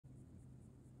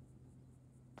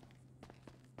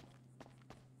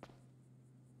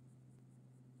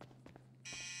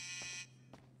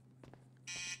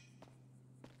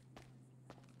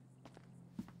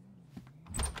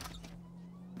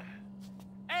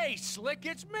Hey, Slick,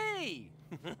 it's me!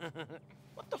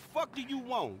 What the fuck do you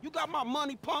want? You got my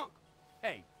money, punk?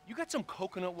 Hey, you got some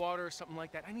coconut water or something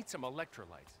like that? I need some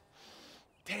electrolytes.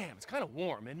 Damn, it's kind of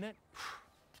warm, isn't it?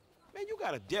 Man, you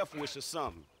got a death wish or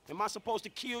something. Am I supposed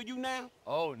to kill you now?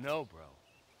 Oh, no, bro.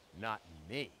 Not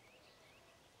me.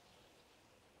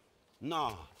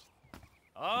 Nah.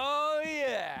 Oh,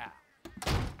 yeah!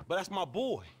 But that's my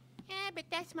boy. Yeah, but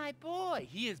that's my boy.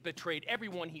 He has betrayed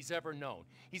everyone he's ever known.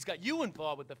 He's got you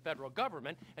involved with the federal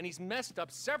government, and he's messed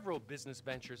up several business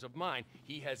ventures of mine.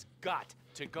 He has got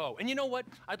to go. And you know what?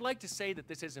 I'd like to say that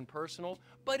this isn't personal,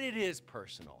 but it is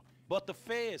personal. But the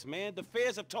feds, man, the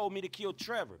feds have told me to kill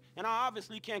Trevor, and I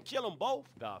obviously can't kill them both.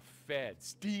 The feds,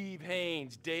 Steve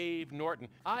Haynes, Dave Norton.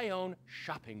 I own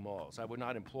shopping malls. I would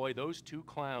not employ those two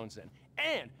clowns in.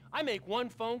 And I make one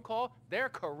phone call, their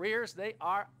careers, they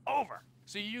are over.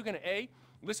 So you're gonna A,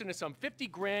 listen to some 50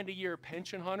 grand a year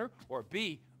pension hunter, or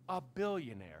B, a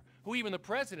billionaire, who even the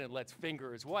president lets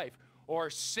finger his wife, or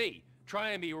C,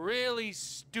 try and be really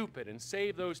stupid and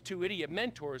save those two idiot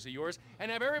mentors of yours and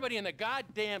have everybody in the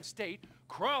goddamn state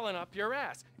crawling up your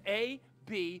ass. A,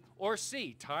 B, or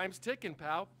C. Time's ticking,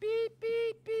 pal. Beep,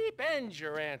 beep, beep. And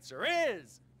your answer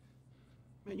is...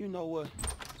 Man, you know what?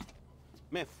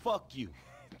 Man, fuck you.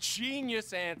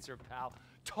 Genius answer, pal.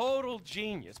 Total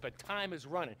genius, but time is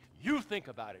running. You think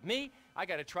about it. Me, I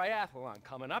got a triathlon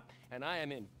coming up, and I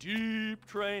am in deep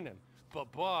training.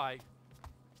 Bye-bye.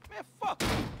 Man, fuck you.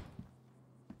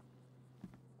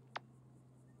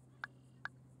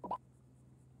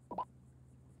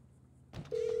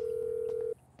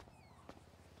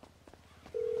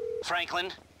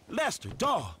 Franklin? Lester,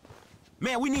 dawg.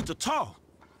 Man, we need to talk.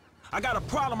 I got a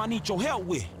problem I need your help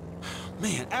with.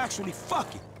 Man, actually,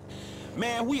 fuck it.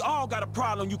 Man, we all got a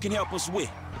problem you can help us with.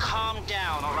 Calm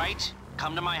down, all right?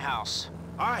 Come to my house.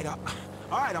 All right,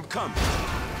 I'm coming.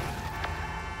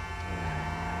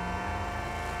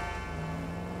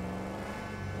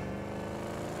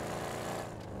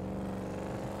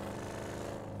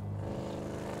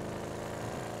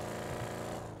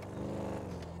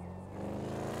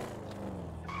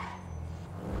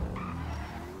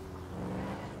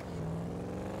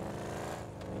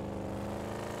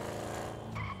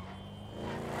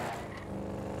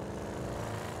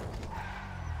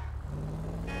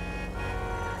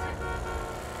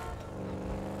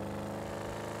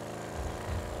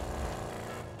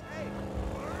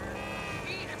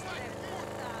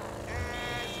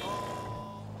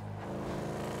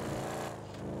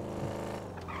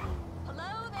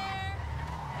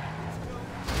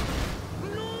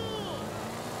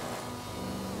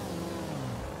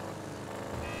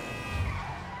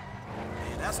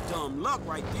 That's dumb luck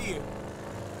right there.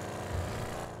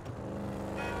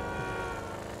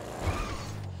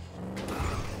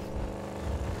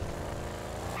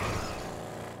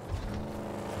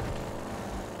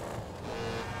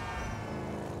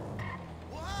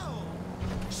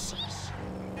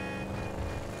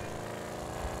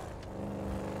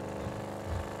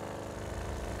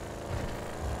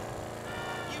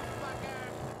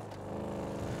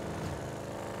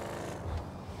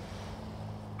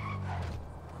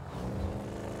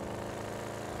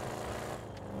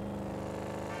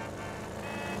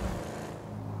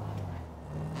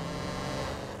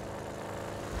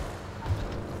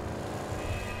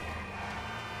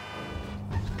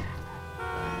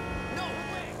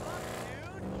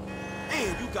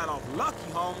 Man, you got off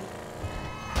lucky, homie.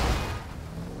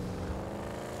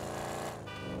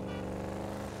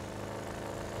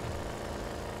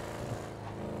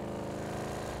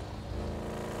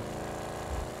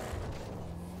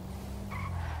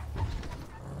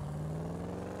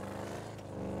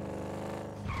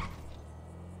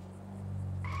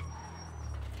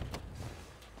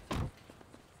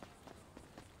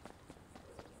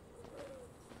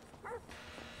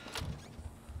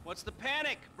 What's the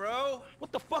panic, bro?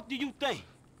 What the fuck do you think?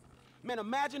 Man,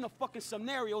 imagine a fucking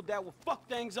scenario that would fuck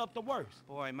things up the worst.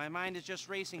 Boy, my mind is just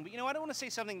racing. But you know, I don't want to say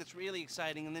something that's really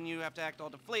exciting and then you have to act all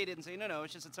deflated and say, no,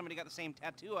 it's just that somebody got the same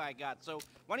tattoo I got. So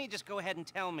why don't you just go ahead and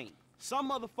tell me?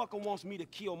 Some motherfucker wants me to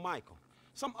kill Michael.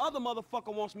 Some other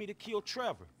motherfucker wants me to kill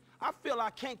Trevor. I feel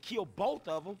I can't kill both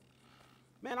of them.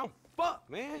 Man, I'm fucked,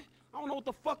 man. I don't know what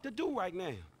the fuck to do right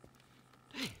now.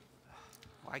 Damn.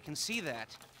 Well, I can see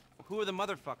that. Who are the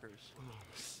motherfuckers?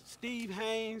 Steve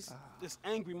Haynes, this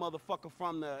angry motherfucker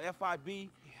from the FIB.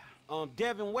 Yeah.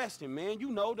 Devin Weston, man. You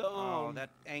know the, that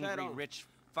angry rich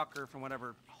fucker from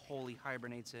whatever hole he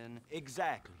hibernates in.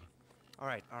 Exactly. All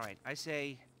right. I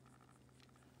say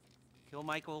kill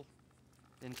Michael,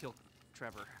 then kill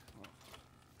Trevor.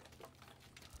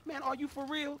 Man, are you for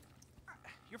real?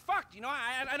 You're fucked, you know?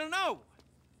 I don't know.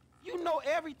 You you know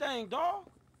everything, dawg.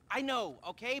 I know,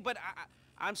 okay? But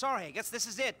I'm sorry. I guess this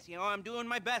is it. You know, I'm doing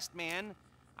my best, man.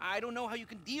 I don't know how you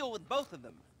can deal with both of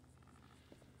them.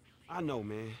 I know,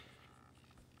 man.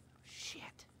 Shit.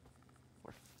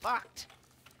 We're fucked.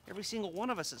 Every single one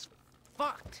of us is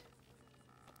fucked.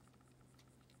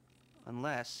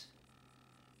 Unless...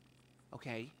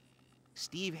 Okay,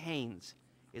 Steve Haynes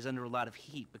is under a lot of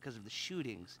heat because of the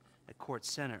shootings at Court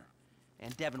Center.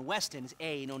 And Devin Weston is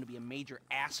A, known to be a major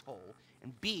asshole,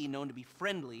 and B, known to be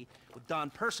friendly with Don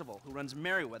Percival, who runs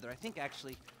Merriweather. I think,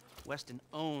 actually, Weston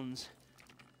owns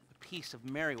a piece of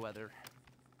Merriweather.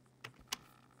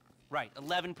 Right,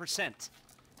 11%.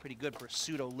 Pretty good for a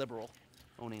pseudo-liberal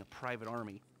owning a private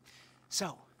army.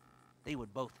 So, they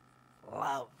would both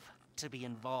love to be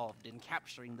involved in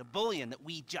capturing the bullion that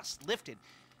we just lifted.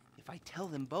 If I tell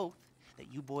them both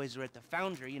that you boys are at the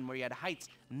foundry in Marietta Heights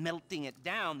melting it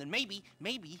down, then maybe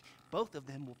both of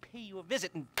them will pay you a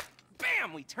visit and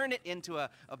bam, we turn it into a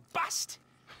bust.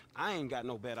 I ain't got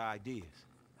no better ideas.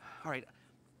 All right,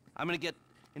 I'm gonna get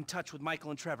in touch with Michael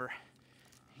and Trevor.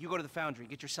 You go to the foundry,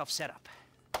 get yourself set up.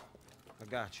 I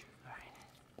got you. All right.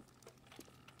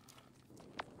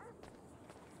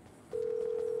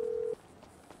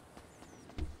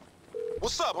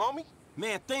 What's up, homie?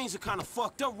 Man, things are kind of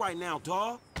fucked up right now,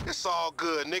 dawg. It's all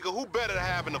good, nigga. Who better to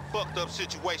have in a fucked up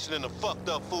situation than a fucked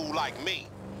up fool like me?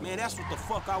 Man, that's what the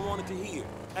fuck I wanted to hear.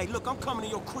 Hey, look, I'm coming to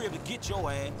your crib to get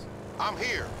your ass. I'm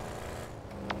here.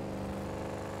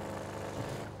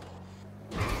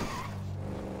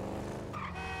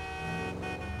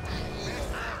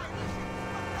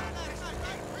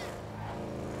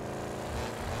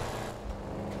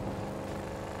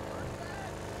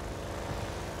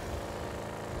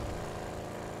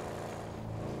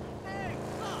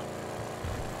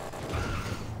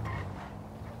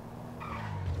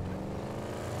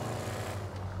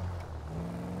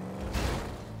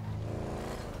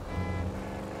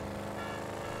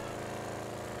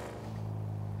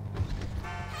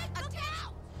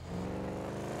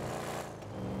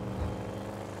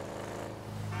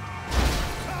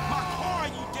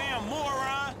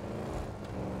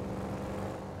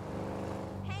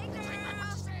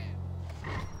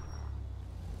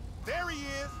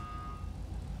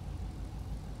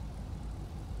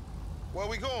 Where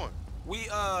we going? We,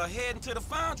 heading to the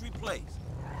foundry place.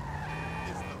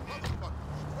 It's the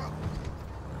motherfucking truck.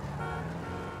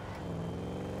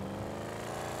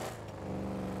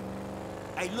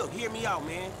 Hey, look, hear me out,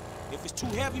 man. If it's too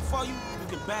heavy for you, you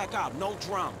can back out, no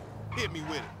drama. Hit me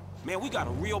with it. Man, we got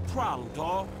a real problem,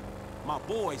 dawg. My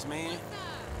boys, man.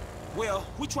 Well,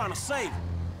 we trying to save them.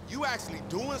 You actually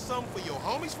doing something for your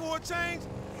homies for a change?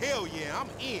 Hell yeah, I'm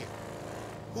in.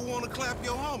 Who wanna clap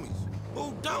your homies?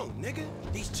 Who don't, nigga?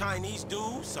 These Chinese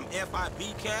dudes, some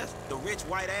FIB cats, the rich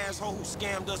white asshole who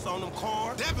scammed us on them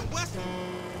cars. Devin Weston?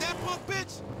 That punk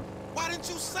bitch? Why didn't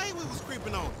you say we was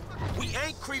creeping on him? We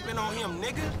ain't creeping on him,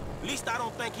 nigga. At least I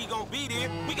don't think he gonna be there.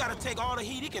 We gotta take all the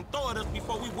heat he can throw at us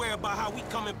before we worry about how we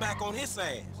coming back on his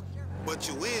ass. But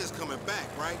you is coming back,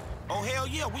 right? Oh, hell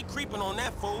yeah, we creeping on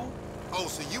that fool. Oh,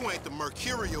 so you ain't the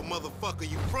mercurial motherfucker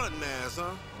you frontin' as,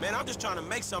 huh? Man, I'm just trying to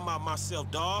make something out of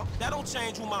myself, dawg. That don't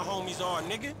change who my homies are,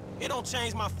 nigga. It don't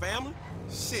change my family.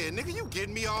 Shit, nigga, you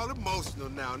getting me all emotional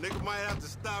now. Nigga might have to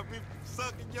stop me from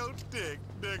sucking your dick,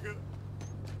 nigga.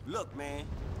 Look, man,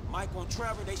 Michael and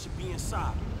Trevor, they should be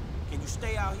inside. Can you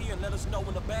stay out here and let us know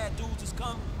when the bad dudes is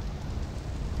coming?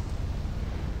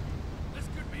 This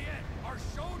could be it. Our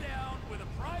showdown with a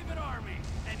private army.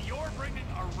 And you're bringing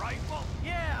a rifle?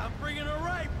 Yeah, I'm bringing a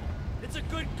rifle. It's a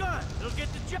good gun. It'll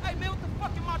get the job. Hey, man, what the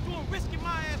fuck am I doing risking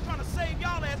my ass trying to save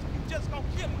y'all ass when you just gonna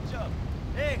kill each other?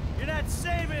 Hey, you're not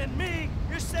saving me.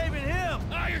 You're saving him.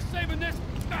 Ah, you're saving this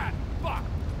fat fuck.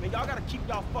 Man, y'all gotta keep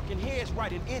y'all fucking heads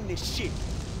right and end this shit.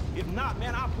 If not,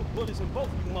 man, I'll put bullets in both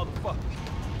of you motherfuckers.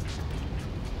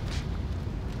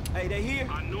 Hey, they here?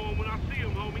 I know them when I see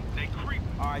them, homie. They creep.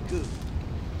 All right, good.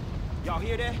 Y'all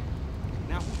hear that?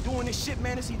 Now, if we're doing this shit,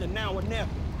 man, it's either now or never.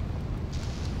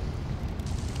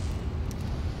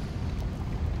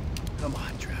 Come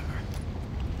on, Trevor.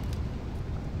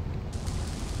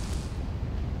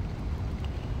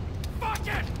 Fuck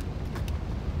it!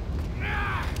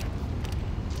 Ah!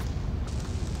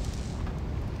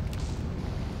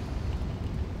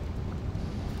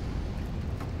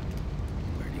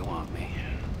 Where do you want me?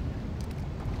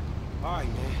 All right,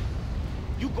 man.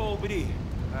 You go over there.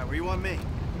 All right, where you want me?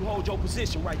 You hold your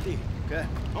position right there. Okay.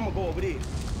 I'm gonna go over there.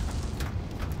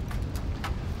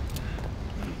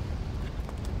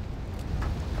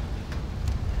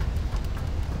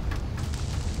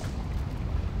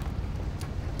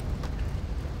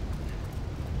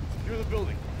 You're the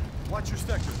building. Watch your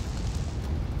sector.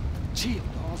 Chill,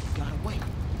 dog. You gotta wait.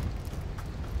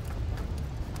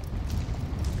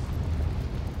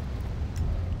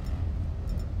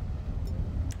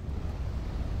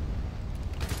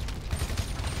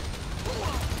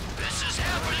 This is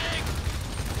happening!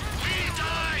 We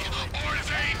die, or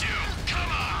they do!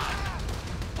 Come on!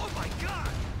 Oh my god!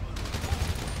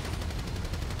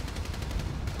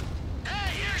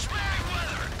 Hey, here's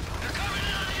Merriweather! They're coming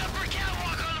in on the upper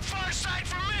catwalk on the far side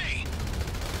from me!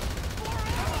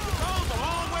 Goes a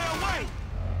long way away.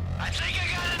 I think I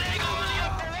got an angle on the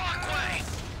upper walkway!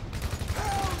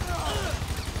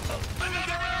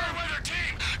 Another Merriweather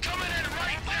team coming in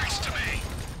right next to me!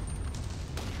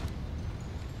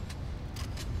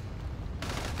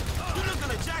 You looking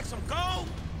to jack some gold?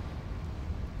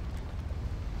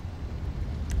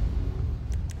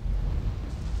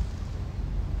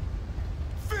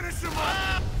 Finish him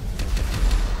up!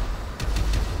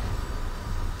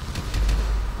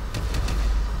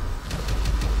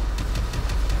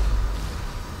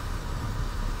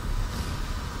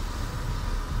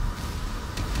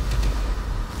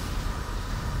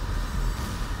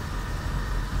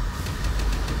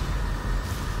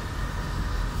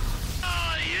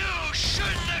 Oh, you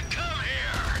shouldn't have come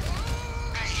here!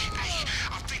 Hey,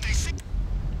 I think they see me,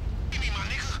 my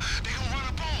nigga. They gonna run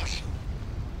up on me.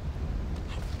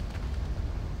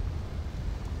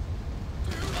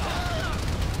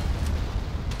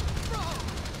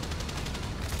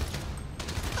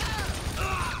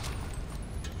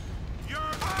 You're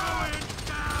going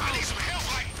down! I need some help,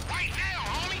 like, right now,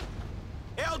 homie!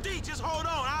 LD, just hold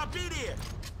on. I'll be there.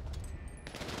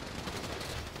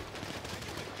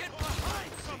 Get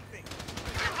behind something!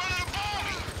 They're running up on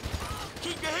me!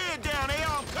 Keep your head down. They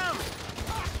all coming.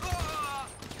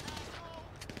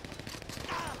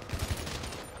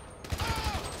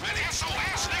 An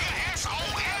SOS, nigga!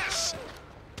 SOS!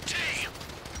 T!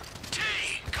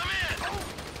 Come in!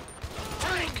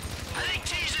 Frank, I think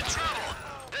T's in trouble.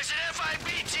 There's an FIB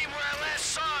team where I last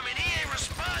saw him and he ain't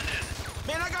responding.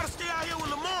 Man, I gotta stay out here with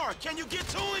Lamar. Can you get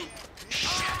to him?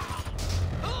 Shit!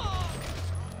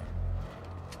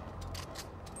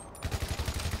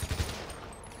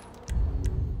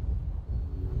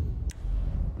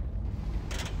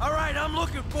 All right, I'm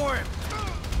looking for him.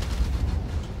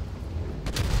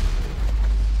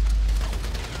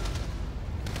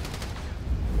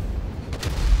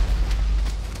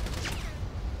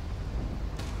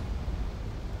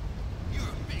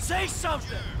 Say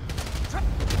something!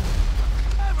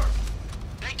 Trevor!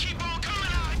 They keep on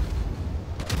coming out!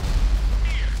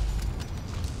 Here!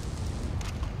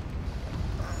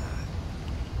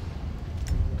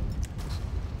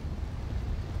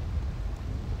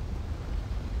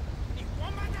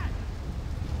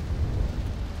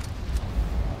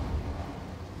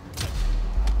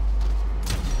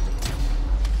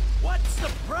 What's the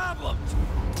problem?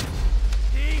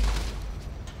 D?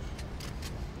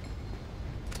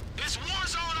 It's war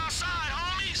zone outside,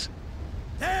 homies!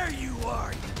 There you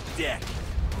are, you dick!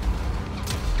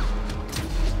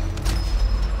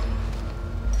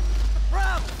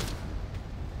 Problem!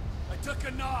 I took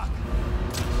a knock.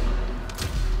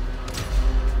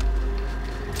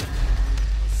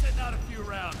 Sitting out a few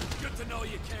rounds. Good to know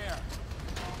you care.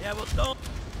 Yeah, well, don't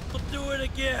do it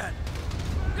again.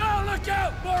 Go, look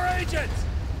out! More agents!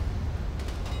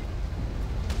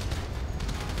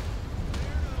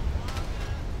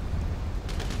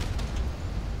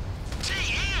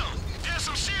 TM! There's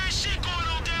some serious shit going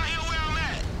on down here where I'm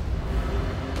at.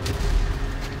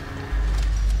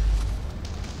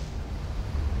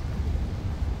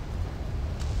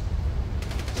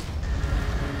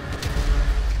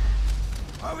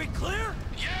 Are we clear?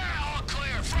 Yeah, all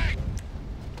clear. Frank,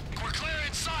 we're clear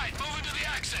inside. Moving to the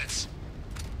exits.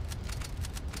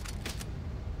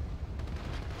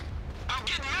 I'm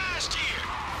getting mashed here.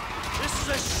 This is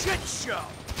a shit show.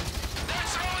 They're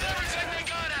throwing everything they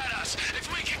got at us. If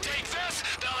we can take this,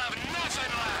 they'll have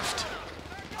nothing left.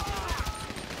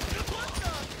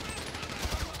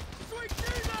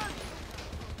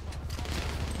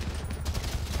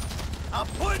 I'm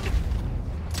putting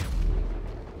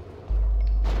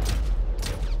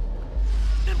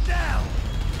him down.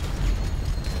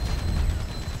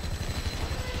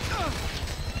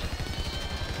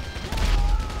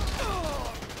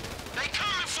 They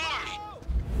coming for me.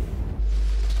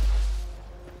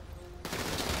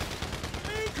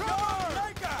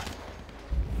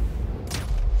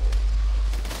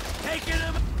 Taking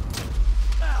him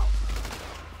out.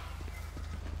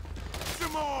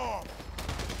 Some more!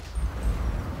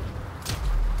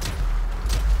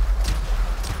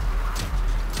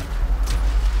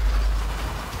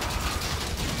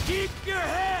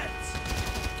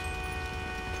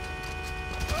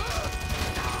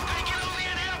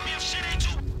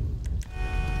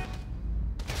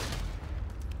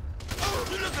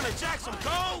 some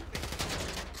gold?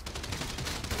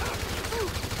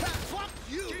 Fuck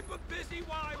you! Keep him busy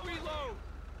while I reload.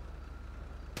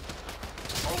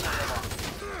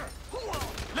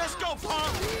 Let's go,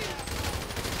 punk!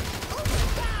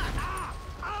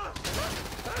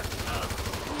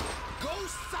 Go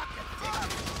suck it!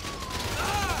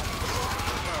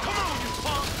 Come on, you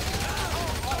punk!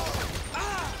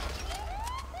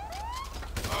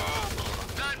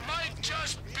 That might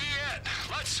just be it.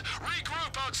 Let's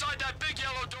regroup outside that big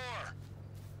yellow door.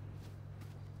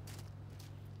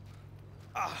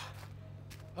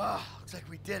 Looks like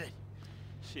we did it.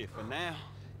 Shit, for now.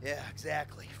 Yeah,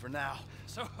 exactly, for now.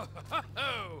 So,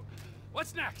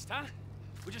 what's next, huh?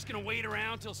 We're just gonna wait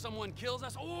around till someone kills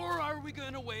us, or are we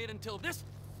gonna wait until this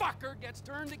fucker gets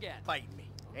turned again? Fight me.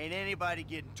 Ain't anybody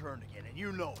getting turned again, and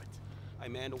you know it. Hey,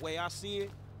 man, the way I see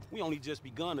it, we only just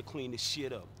begun to clean this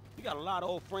shit up. We got a lot of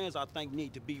old friends I think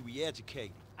need to be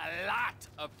re-educated. A lot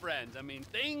of friends. I mean,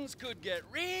 things could get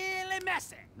really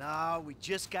messy. No, we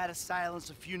just gotta silence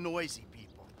a few noisy people.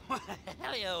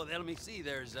 Hell yeah, let me see.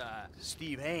 There's,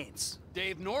 Steve Haynes.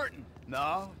 Dave Norton.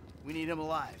 No, we need him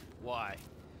alive, Why?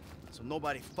 so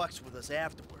nobody fucks with us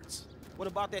afterwards. What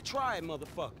about that triad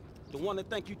motherfucker? The one that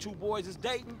think you two boys is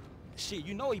dating? Shit,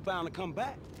 you know he bound to come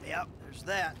back. Yep, there's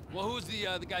that. Well, who's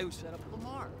the guy who set up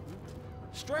Lamar?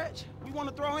 Stretch, we want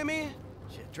to throw him in?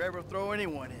 Shit, Trevor will throw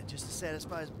anyone in just to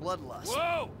satisfy his bloodlust.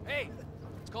 Whoa! Hey!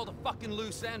 It's called a fucking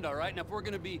loose end, all right? Now, if we're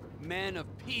gonna be men of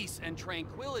peace and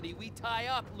tranquility, we tie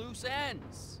up loose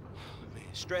ends. Man,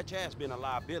 Stretch has been a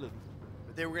liability.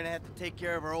 But they were gonna have to take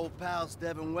care of our old pals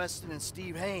Devin Weston and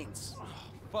Steve Haynes. Oh,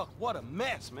 fuck, what a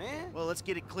mess, man. Well, let's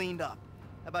get it cleaned up.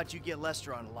 How about you get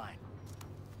Lester on the line?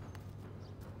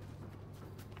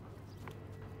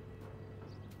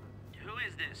 Who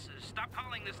is this? Stop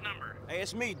calling this number. Hey,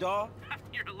 it's me, dawg.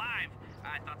 You're alive.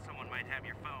 I thought someone might have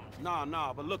your phone.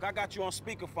 Nah, but look, I got you on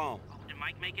speakerphone. Oh, did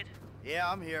Mike make it? Yeah,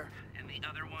 I'm here. And the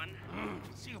other one?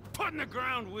 See you putting the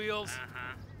ground wheels.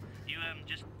 Uh-huh. You,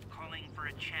 just calling for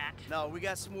a chat? No, we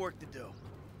got some work to do.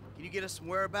 Can you get us some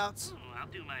whereabouts? Oh, I'll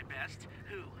do my best.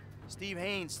 Who? Steve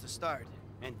Haynes to start.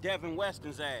 And Devin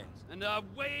Weston's ass. And,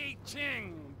 Wei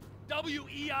Ching.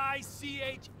 W-E-I-C-H-E-N-G.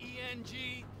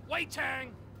 Wei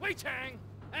Chang. Wei Chang.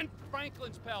 And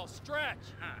Franklin's pal, Stretch.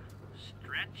 Huh.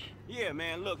 Stretch? Yeah,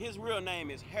 man, look, his real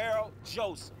name is Harold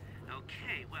Joseph.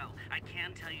 Okay, well, I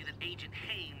can tell you that Agent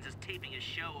Haynes is taping a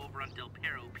show over on Del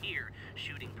Perro Pier.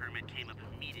 Shooting permit came up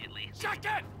immediately. Check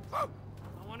it! I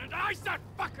wanted to ice that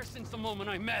fucker since the moment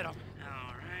I met him.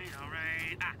 All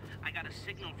right. I got a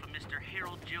signal from Mr.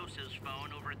 Harold Joseph's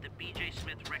phone over at the B.J.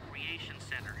 Smith Recreation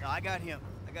Center. No, I got him.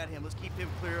 Let's keep him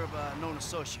clear of known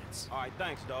associates. All right,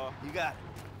 thanks, dawg. You got it.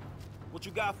 What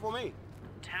you got for me?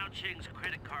 Tao Ching's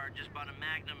credit card just bought a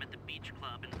Magnum at the beach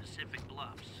club in Pacific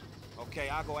Bluffs. Okay,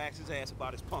 I'll go ask his ass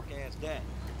about his punk-ass dad.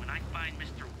 When I find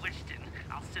Mr. Weston,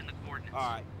 I'll send the coordinates. All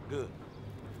right, good.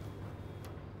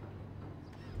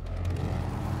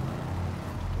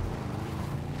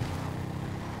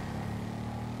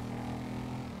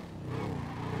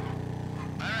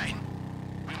 All right.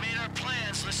 We made our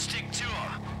plans. Let's stick to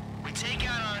them. We take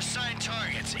out our assigned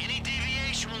targets. Any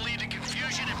deviation will lead to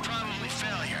confusion and probably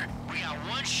failure. We got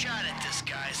one shot at this,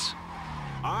 guys.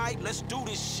 All right, let's do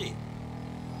this shit.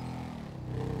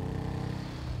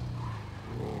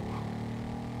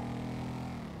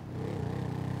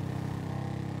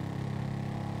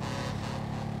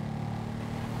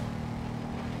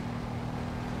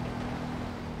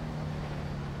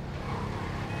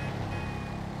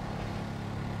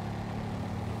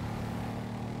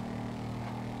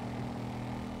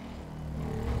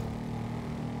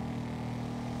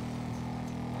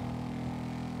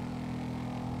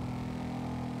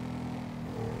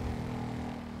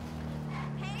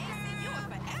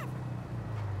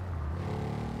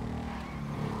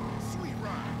 Sweet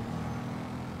ride.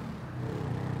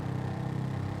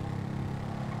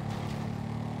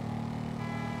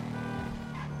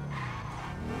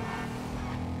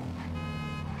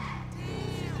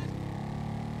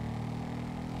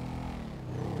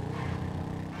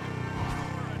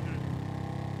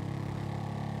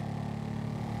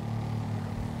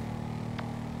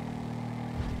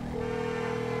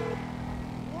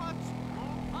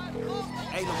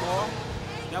 Hey, Lamar,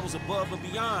 that was above and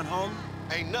beyond, homie.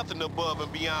 Ain't nothing above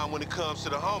and beyond when it comes to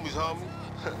the homies, homie.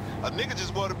 A nigga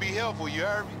just want to be helpful, you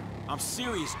heard me? I'm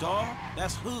serious, dawg.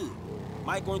 That's hood.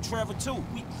 Michael and Trevor, too.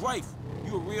 We grateful.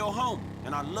 You a real homie,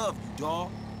 and I love you, dawg.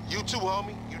 You too,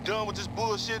 homie. You done with this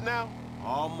bullshit now?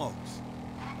 Almost.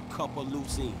 A couple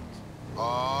loose ends.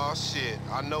 Aw, shit.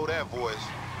 I know that voice.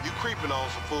 You creeping on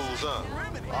some fools, huh? All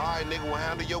right, nigga, we'll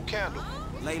handle your candle.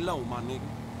 Lay low, my nigga.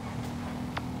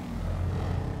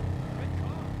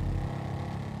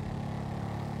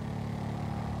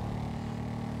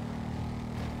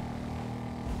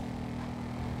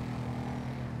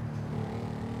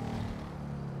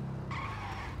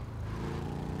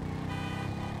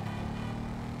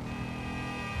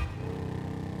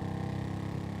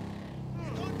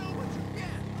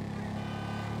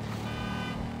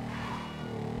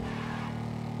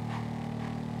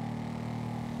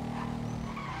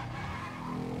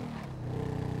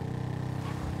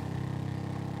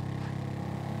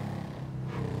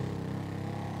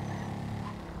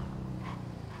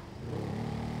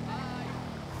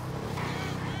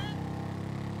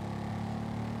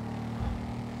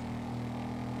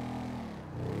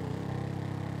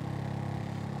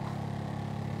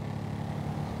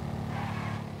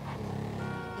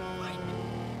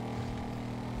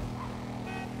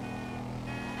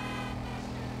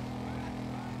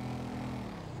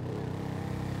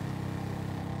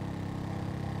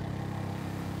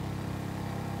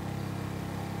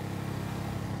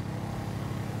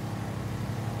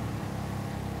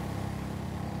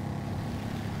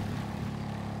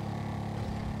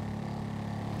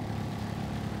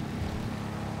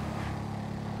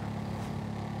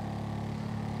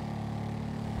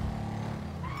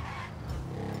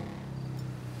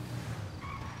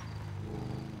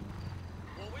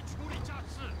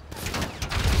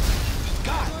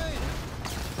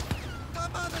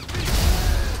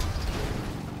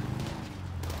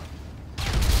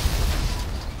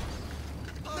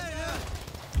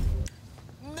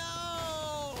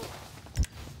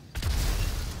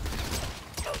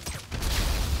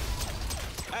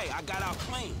 I got out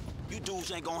clean. You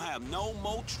dudes ain't gonna have no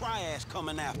more triads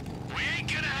coming after. We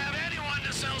ain't gonna have anyone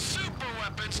to sell super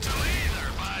weapons to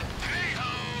either, but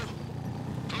hey-ho!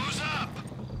 Who's up?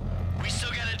 We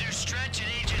still gotta do Stretch and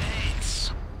Agent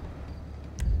Haynes.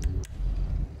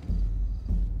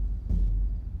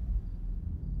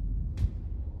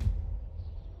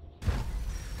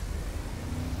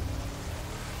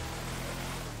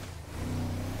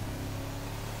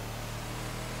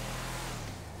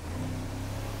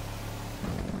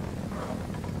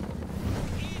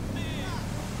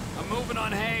 Moving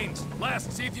on Haynes. Les,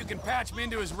 see if you can patch me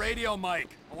into his radio mic.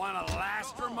 I want a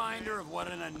last reminder of what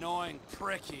an annoying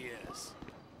prick he is.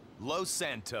 Los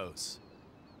Santos.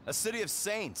 A city of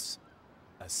saints.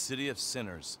 A city of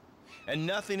sinners. And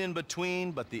nothing in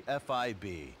between but the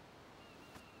FIB.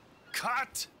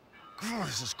 Cut! Grr,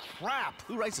 this is crap!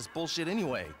 Who writes this bullshit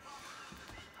anyway?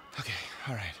 Okay,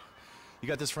 all right. You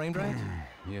got this framed right?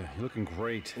 Yeah, you're looking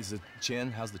great. Is the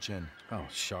chin? How's the chin? Oh,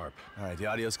 sharp. All right, the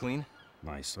audio's clean?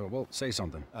 Nice. Well, say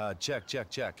something. Check.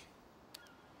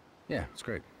 Yeah, it's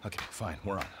great. Okay, fine,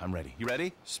 we're on. I'm ready. You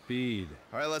ready? Speed.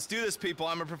 All right, let's do this, people.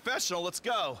 I'm a professional. Let's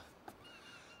go.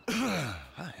 Hi,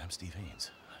 I'm Steve Haynes.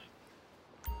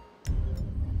 A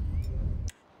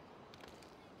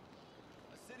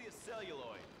city of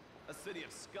celluloid. A city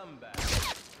of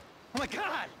scumbags. Oh my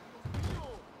God!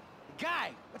 The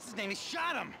guy, what's his name? He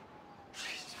shot him.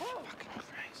 Jesus fucking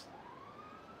Christ.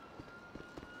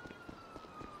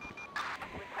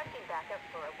 Requesting backup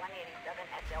for 187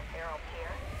 at Del Perro Pier.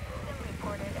 System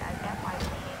reported as FIB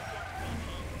agent CT.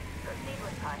 Proceed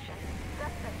with caution.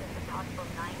 Suspect is a possible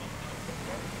 918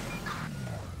 victim.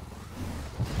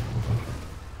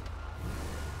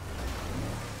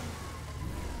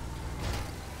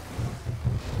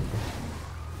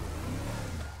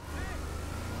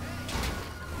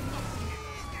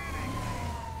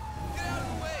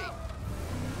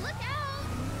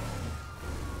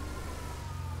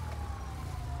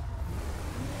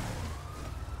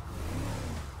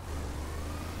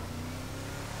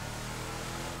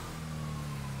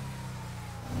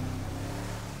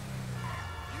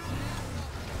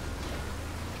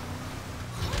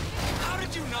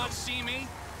 Did you not see me?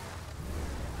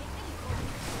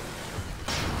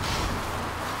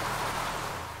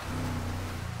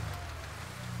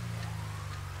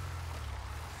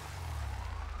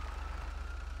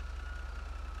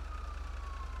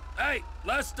 Hey,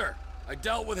 Lester, I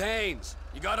dealt with Haynes.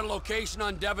 You got a location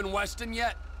on Devin Weston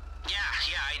yet? Yeah,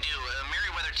 I do.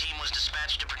 Merryweather team was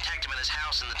dispatched to protect him at his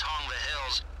house in the Tongva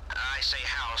Hills. I say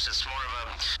house, it's more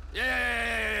of a...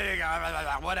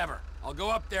 Yeah, whatever. I'll go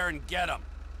up there and get him.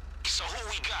 So who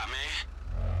we got, man?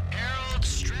 Harold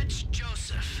Stretch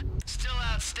Joseph. Still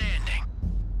outstanding.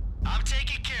 I'm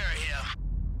taking care of him.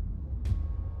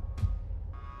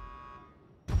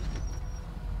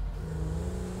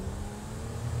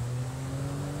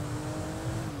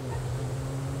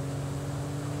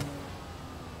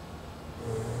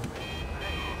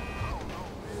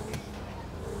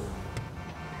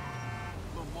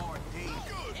 Lamar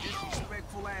Davis,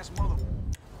 disrespectful ass mother.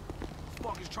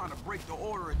 Fuck is trying to break the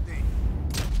order of things.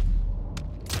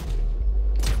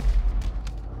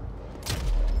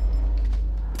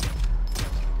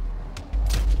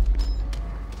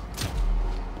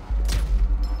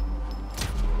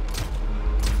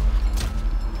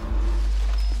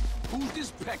 Who's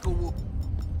this peckerwood?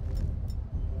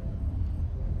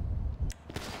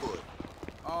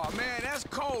 Oh man, that's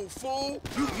cold, fool.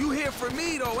 You here for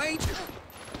me though, ain't you?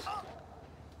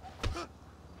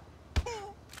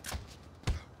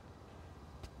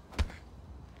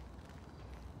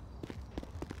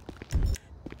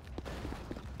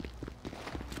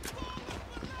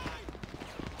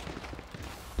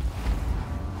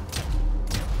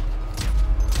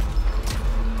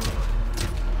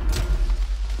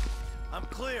 I'm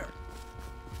clear.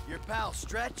 Your pal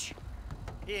Stretch?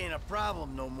 He ain't a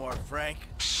problem no more, Frank.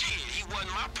 Shit, he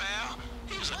wasn't my pal.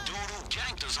 He was a dude who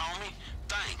ganked us, homie.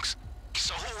 Thanks.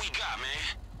 So who we got,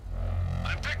 man?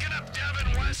 I'm picking up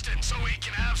Devin Weston so we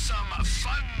can have some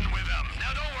fun with him.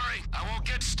 Now don't worry, I won't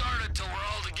get started till we're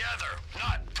all together.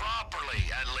 Not properly,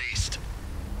 at least.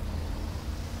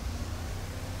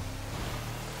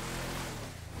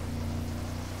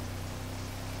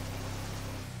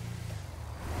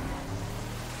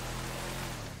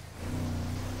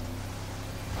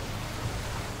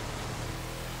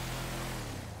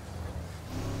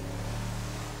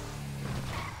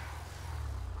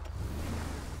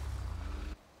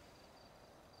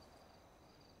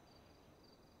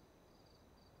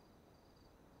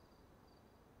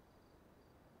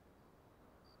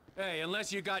 Hey,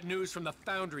 unless you got news from the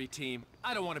Foundry team,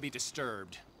 I don't want to be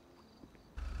disturbed.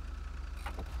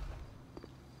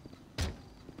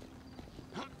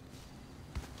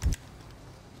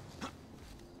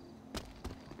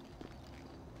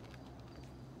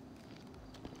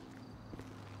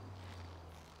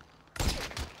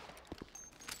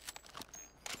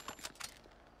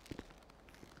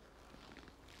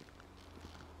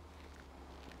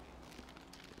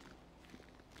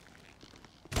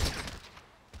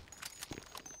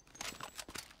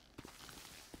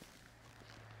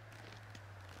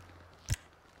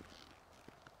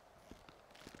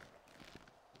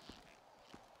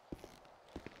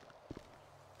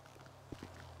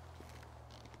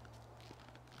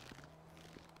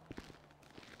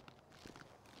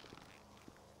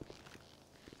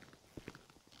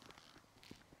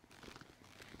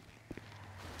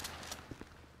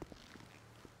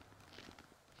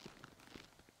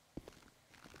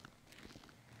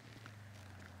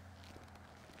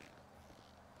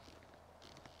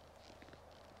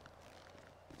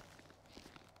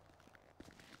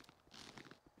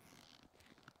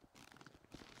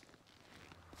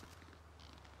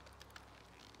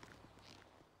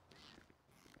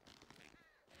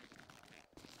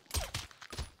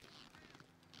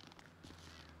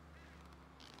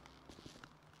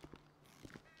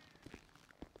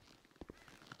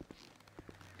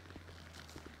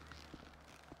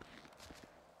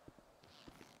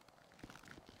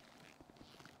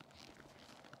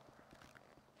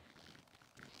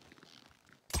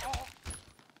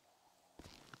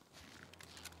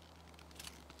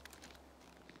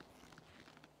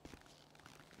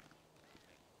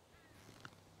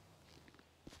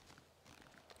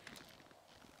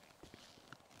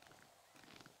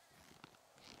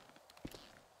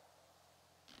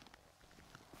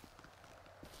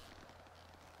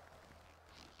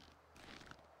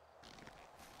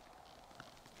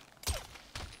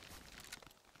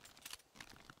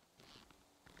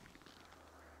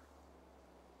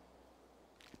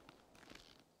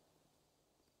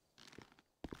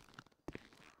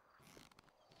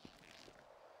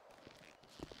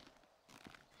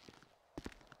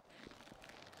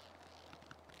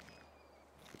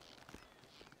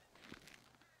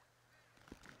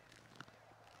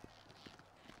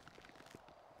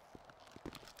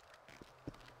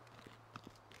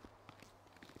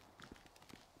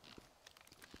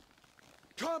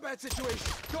 Combat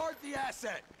situation! Guard the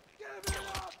asset! Give it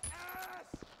up, ass!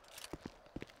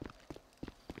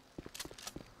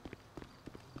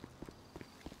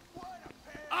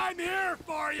 I'm here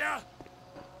for you! Ass!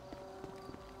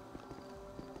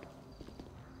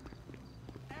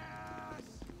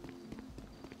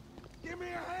 Give me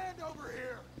a hand over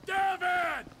here!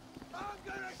 Devin! I'm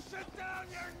gonna shut down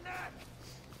your neck!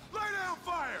 Lay down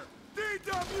fire!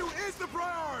 DW is the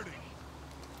priority!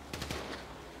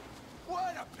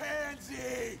 What a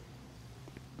pansy!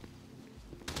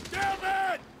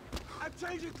 Devin! I'm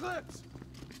changing clips!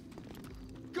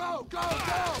 Go, go,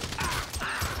 go!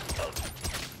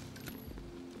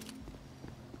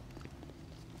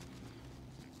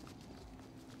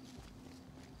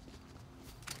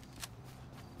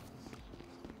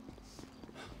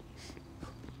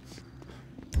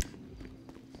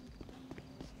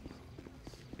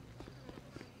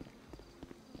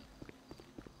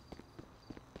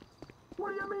 What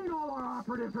do you mean all our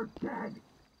operatives are dead?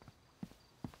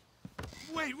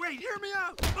 Wait, hear me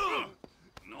out!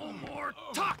 No more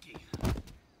talking!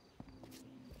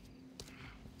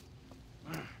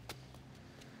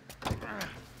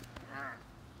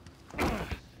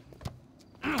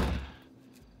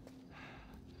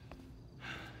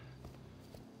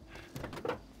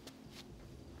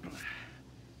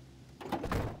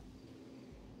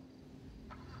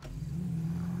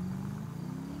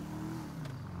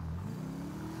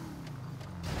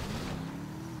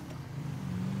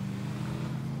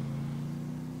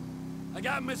 I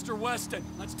got Mr. Weston.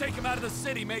 Let's take him out of the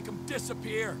city, make him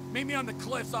disappear. Meet me on the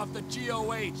cliffs off the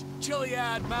GOH,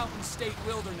 Chiliad Mountain State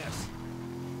Wilderness.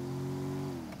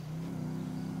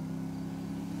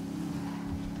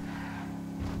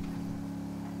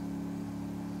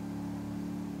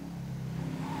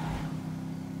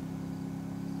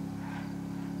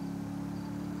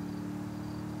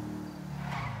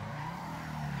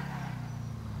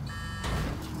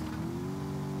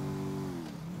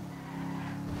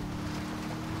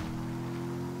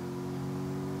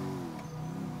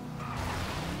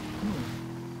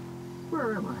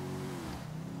 Where am I?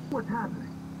 What's happening?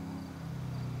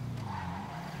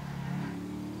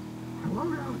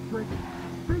 Slow down, Slick.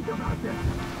 Think about this.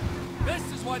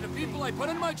 This is why the people I put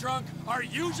in my trunk are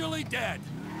usually dead.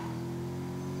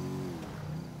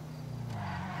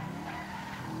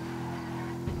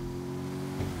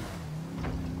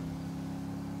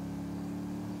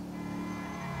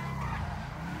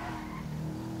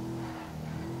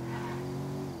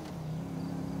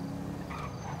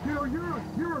 You know,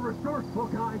 you're a resourceful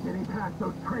guy getting past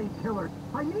those trained killers.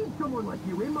 I need someone like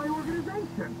you in my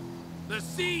organization. The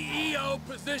CEO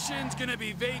position's gonna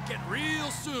be vacant real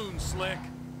soon, Slick.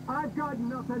 I've got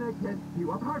nothing against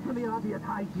you, apart from the obvious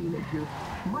hygiene issues.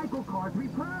 Michael caused me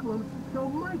problems, so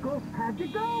Michael had to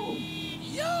go.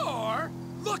 You're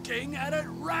looking at it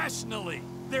rationally.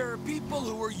 There are people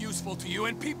who are useful to you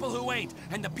and people who ain't,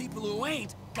 and the people who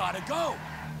ain't gotta go.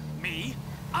 Me,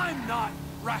 I'm not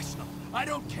rational. I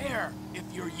don't care if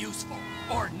you're useful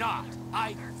or not.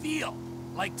 I feel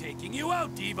like taking you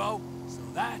out, Devo. So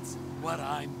that's what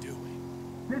I'm doing.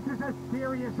 This is a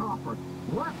serious offer.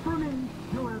 Work for me,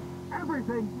 you'll have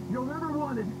everything you'll ever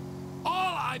wanted.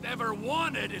 All I've ever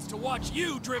wanted is to watch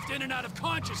you drift in and out of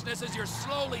consciousness as you're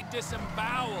slowly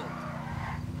disemboweled.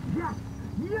 Yes!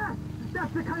 Yes!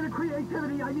 That's the kind of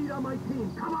creativity I need on my team.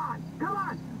 Come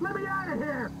on! Let me out of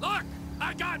here! Look!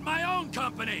 I got my own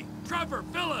company, Trevor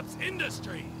Phillips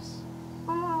Industries.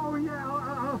 Oh,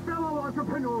 yeah, a fellow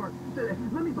entrepreneur.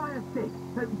 Let me buy a stake.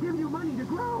 Give you money to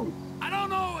grow. I don't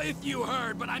know if you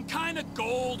heard, but I'm kind of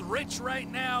gold rich right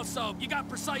now, so you got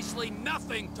precisely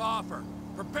nothing to offer.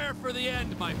 Prepare for the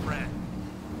end, my friend.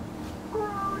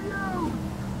 Grow you!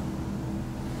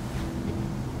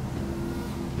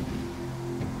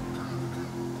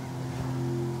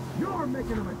 You're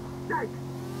making a mistake!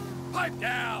 Pipe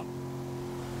down!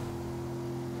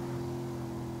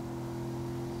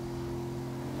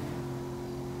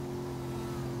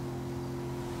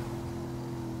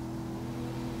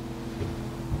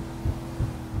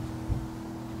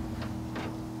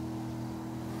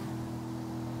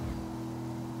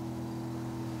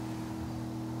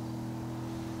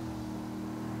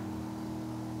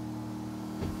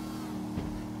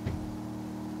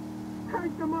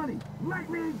 Take the money! Let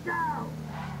me go!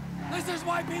 This is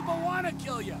why people want to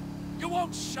kill you! You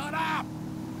won't shut up!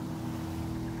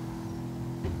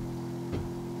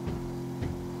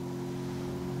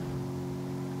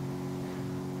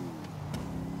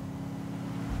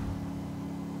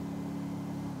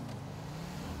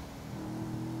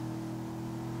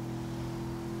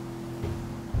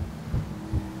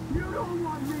 You don't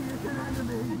want me as an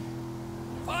enemy!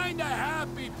 Fine Find a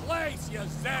happy place, you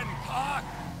Zen cock!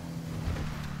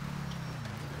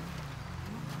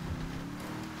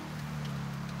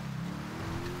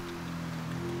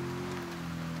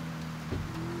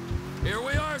 Here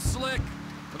we are, Slick,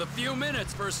 with a few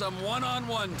minutes for some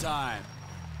one-on-one time.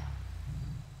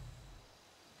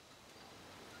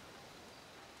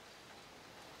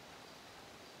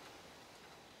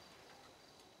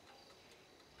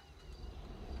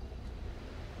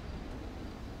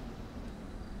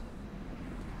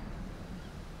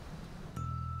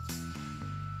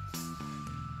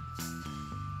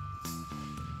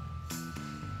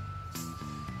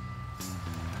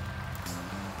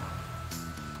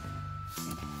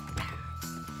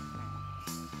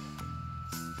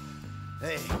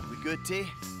 Hey, we good, T?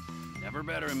 Never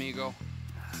better, amigo.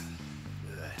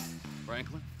 Good.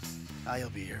 Franklin? He'll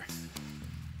be here.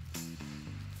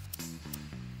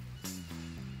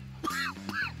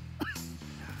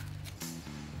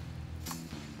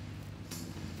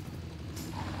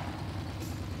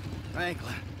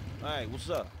 Franklin. Hey, what's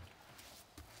up?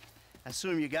 I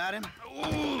assume you got him?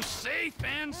 Ooh, safe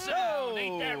and sound.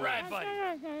 Ain't that right, buddy?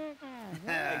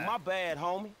 Hey, my bad,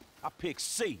 homie. I picked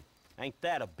C. Ain't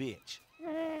that a bitch?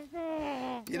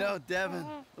 You know, Devin,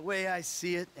 the way I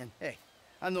see it, and hey,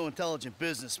 I'm no intelligent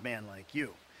businessman like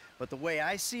you, but the way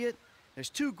I see it, there's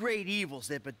two great evils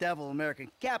that bedevil American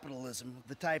capitalism of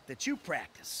the type that you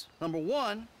practice. Number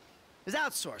one is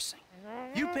outsourcing.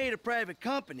 You paid a private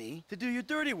company to do your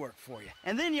dirty work for you,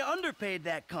 and then you underpaid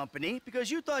that company because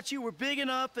you thought you were big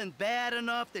enough and bad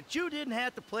enough that you didn't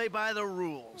have to play by the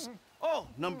rules. Oh,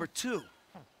 number two,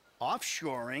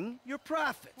 offshoring your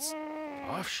profits.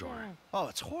 Offshore? Oh,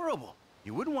 it's horrible.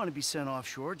 You wouldn't want to be sent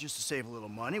offshore just to save a little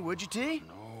money, would you, T?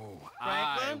 No,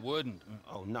 I wouldn't.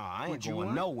 Oh, nah, I ain't Would you going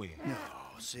want? nowhere. No,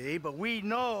 see, but we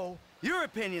know your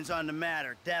opinions on the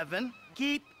matter, Devin.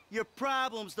 Keep your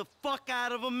problems the fuck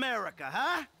out of America,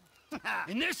 huh?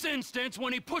 In this instance,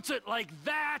 when he puts it like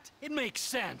that, it makes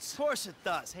sense. Of course it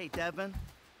does. Hey, Devin.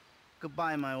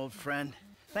 Goodbye, my old friend.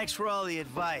 Thanks for all the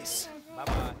advice.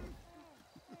 Bye-bye.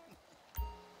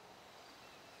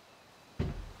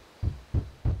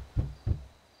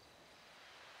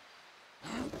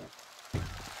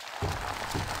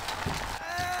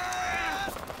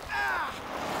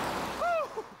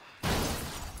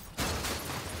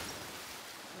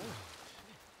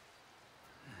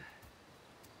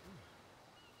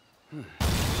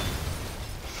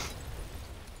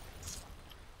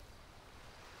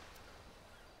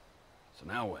 So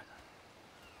now what?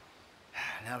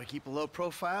 Now we keep a low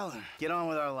profile and get on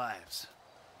with our lives.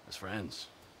 As friends?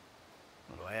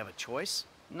 Well, do I have a choice?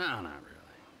 No, not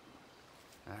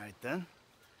really. All right, then.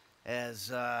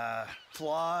 As,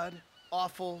 flawed,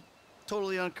 awful,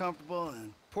 totally uncomfortable,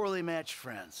 and poorly matched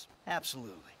friends.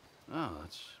 Absolutely. Oh,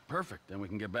 that's perfect. Then we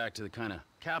can get back to the kind of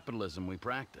capitalism we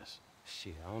practice.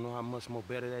 Shit, I don't know how much more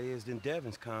better that is than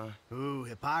Devin's kind. Ooh,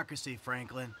 hypocrisy,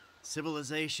 Franklin.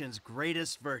 Civilization's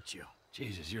greatest virtue.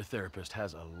 Jesus, your therapist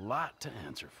has a lot to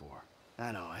answer for.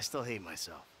 I know, I still hate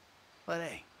myself. But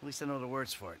hey, at least I know the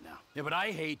words for it now. Yeah, but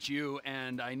I hate you,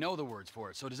 and I know the words for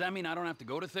it. So does that mean I don't have to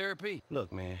go to therapy?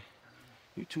 Look, man,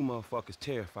 you two motherfuckers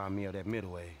terrify me of that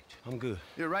middle age. I'm good.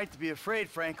 You're right to be afraid,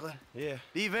 Franklin. Yeah.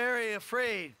 Be very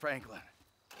afraid, Franklin.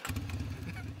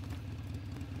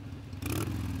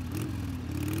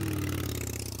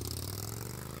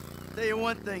 Tell you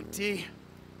one thing, T.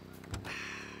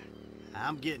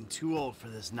 I'm getting too old for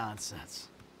this nonsense.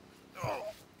 Oh.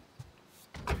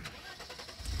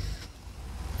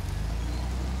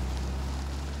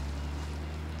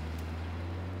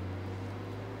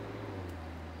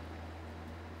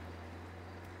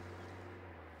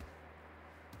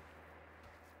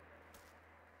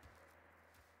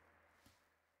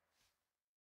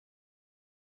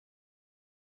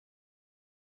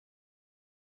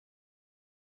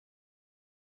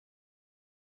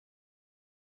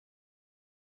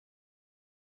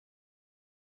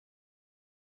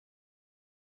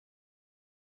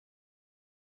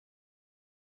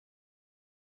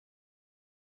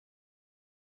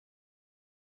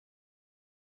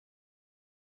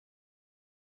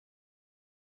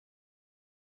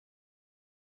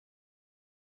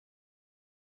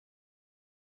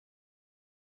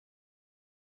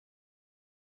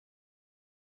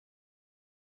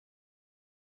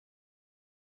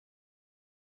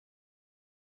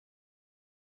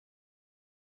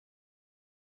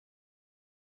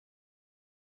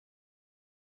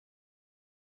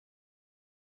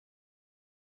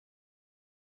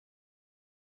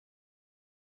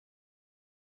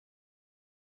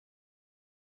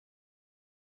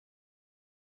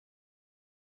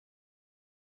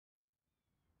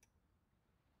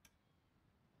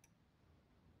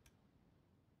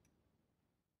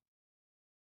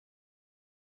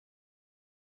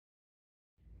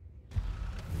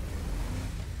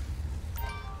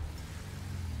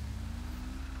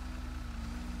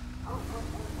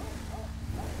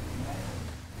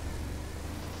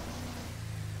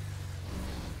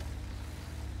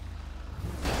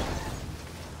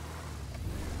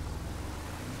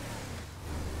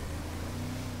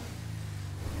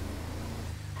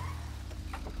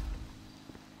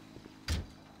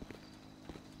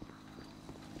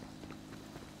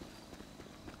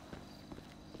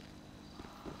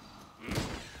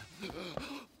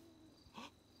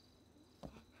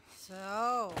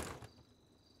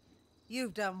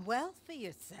 You've done well for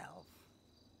yourself.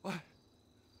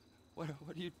 What are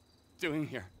you doing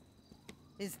here?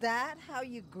 Is that how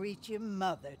you greet your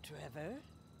mother, Trevor?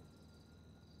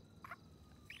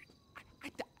 I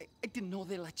didn't know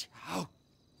they let you out.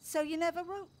 So you never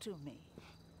wrote to me?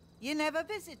 You never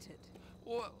visited?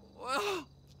 Well,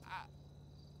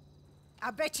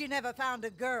 I bet you never found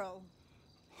a girl.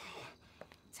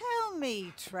 Tell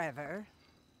me, Trevor,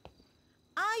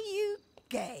 are you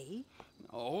gay?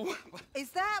 No.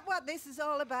 Is that what this is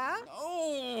all about?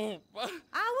 No.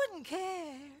 I wouldn't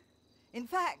care. In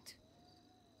fact,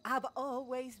 I've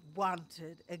always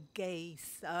wanted a gay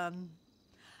son.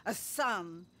 A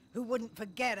son who wouldn't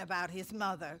forget about his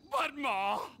mother. But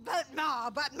Ma! But Ma,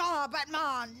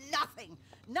 nothing.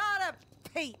 Not a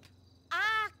peep.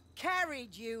 I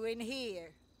carried you in here.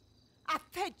 I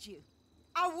fed you.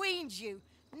 I weaned you.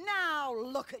 Now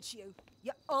look at you.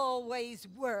 You always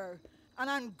were. An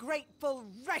ungrateful,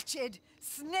 wretched,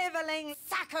 sniveling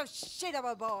sack of shit of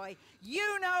a boy.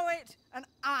 You know it, and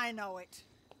I know it.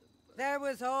 There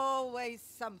was always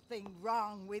something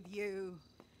wrong with you.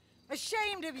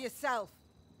 Ashamed of yourself.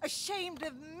 Ashamed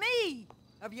of me.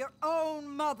 Of your own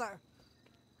mother.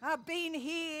 I've been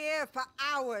here for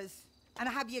hours. And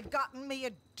have you gotten me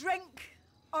a drink?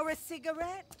 Or a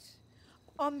cigarette?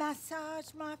 Or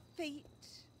massage my feet?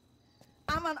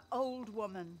 I'm an old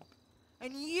woman.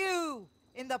 And you,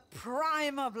 in the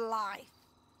prime of life,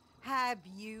 have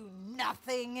you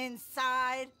nothing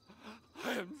inside?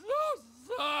 I am so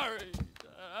sorry.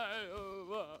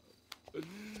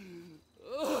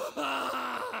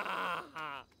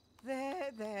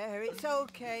 There, it's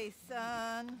okay,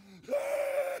 son.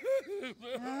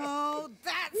 Oh,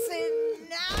 that's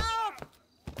enough!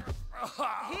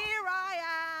 Here I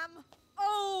am,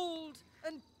 old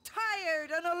and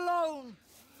tired and alone.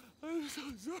 I'm so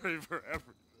sorry for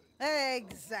everything.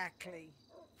 Exactly.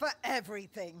 For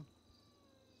everything.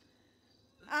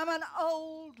 I'm an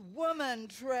old woman,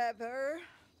 Trevor.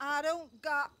 I don't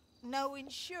got no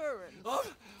insurance. Oh,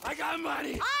 I got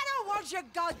money! I don't want your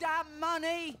goddamn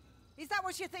money! Is that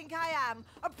what you think I am?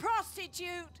 A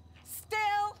prostitute?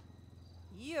 Still?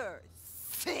 You're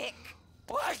sick.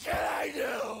 What can I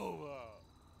do?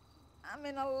 I'm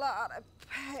in a lot of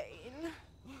pain.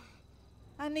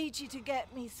 I need you to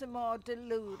get me some more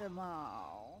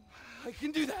Deludamol. I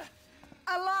can do that.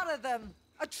 A lot of them.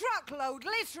 A truckload,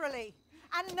 literally.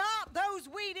 And not those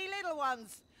weedy little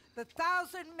ones. The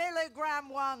 1,000 milligram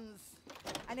ones.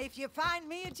 And if you find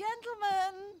me a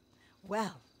gentleman,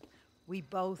 well, we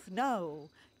both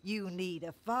know you need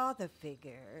a father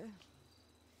figure.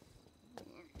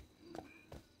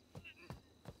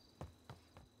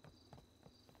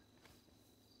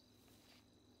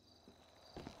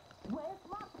 Where's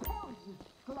my pill, you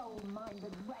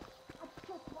slow-minded wretch? I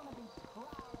just want to be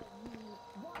proud of you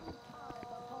one time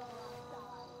before I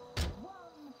die.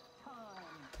 One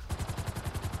time.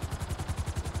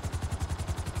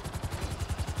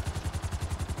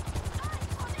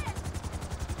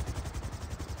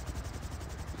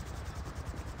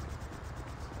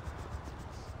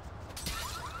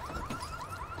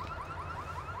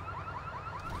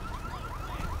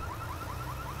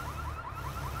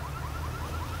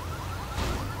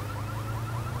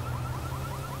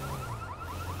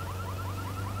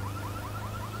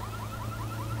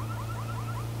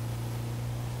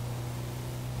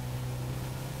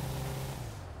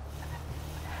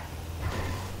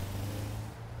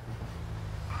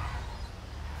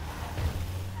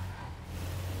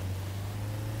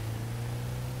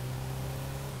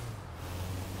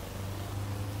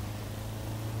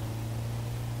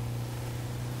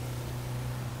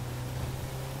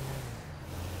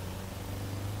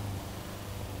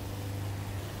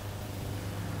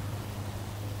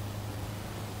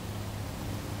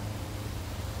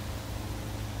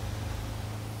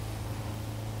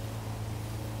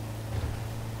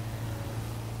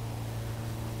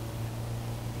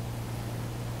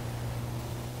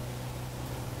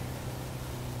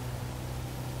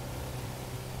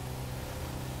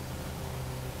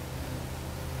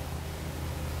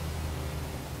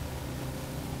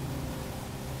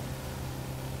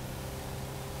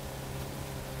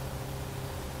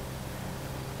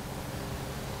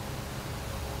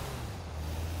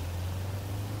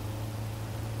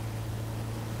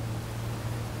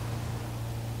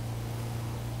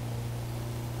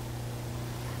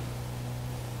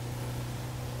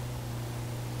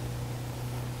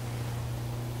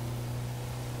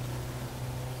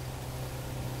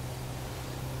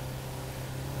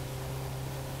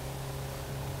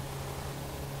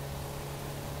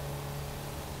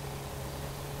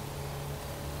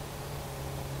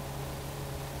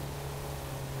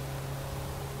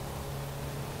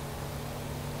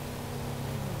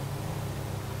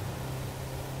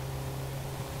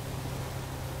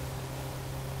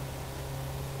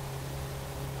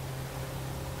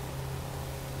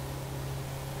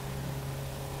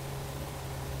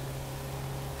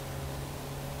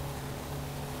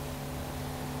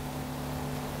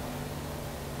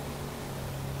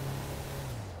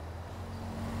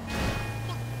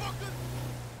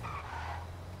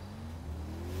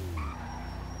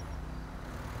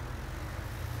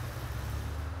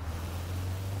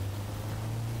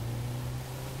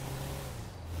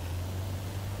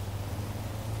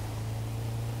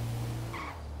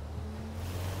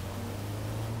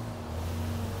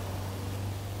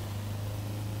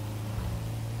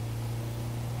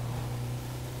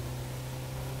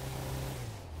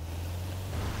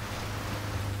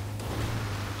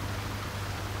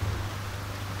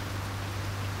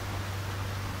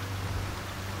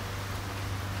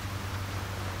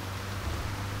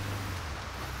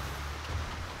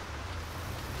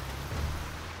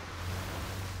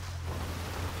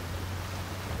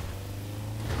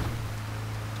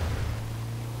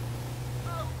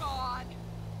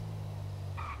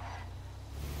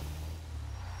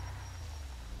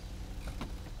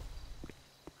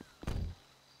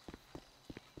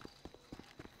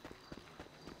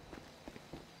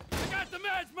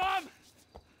 meds, Mom!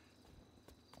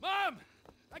 Mom!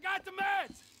 I got the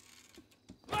meds!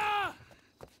 Mom!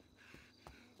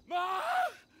 Mom!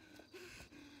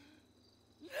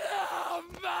 No,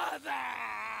 Mother!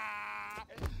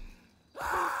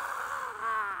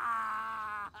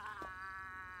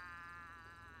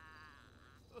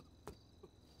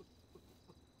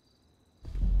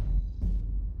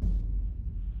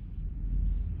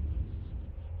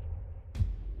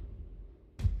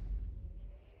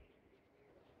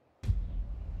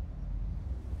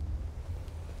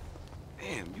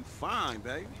 Damn, you fine,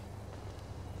 baby.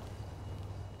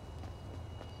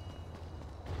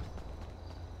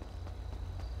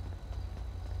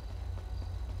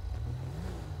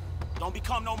 Don't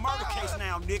become no murder case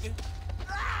now, nigga.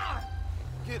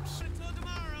 Gibbs. Until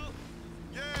tomorrow.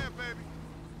 Yeah, baby.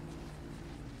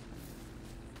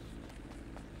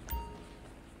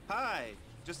 Hi.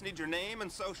 Just need your name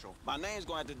and social. My name's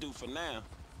gonna have to do for now.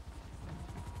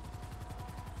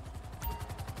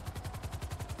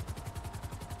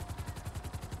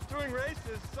 During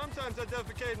races, sometimes I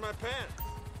defecate in my pants.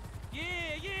 Yeah,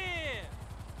 yeah!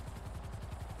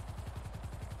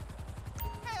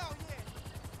 Hell yeah!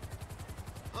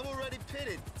 I'm already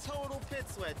pitted. Total pit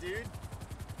sweat, dude.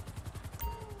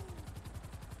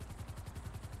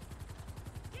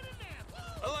 Get in there!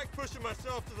 I like pushing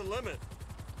myself to the limit.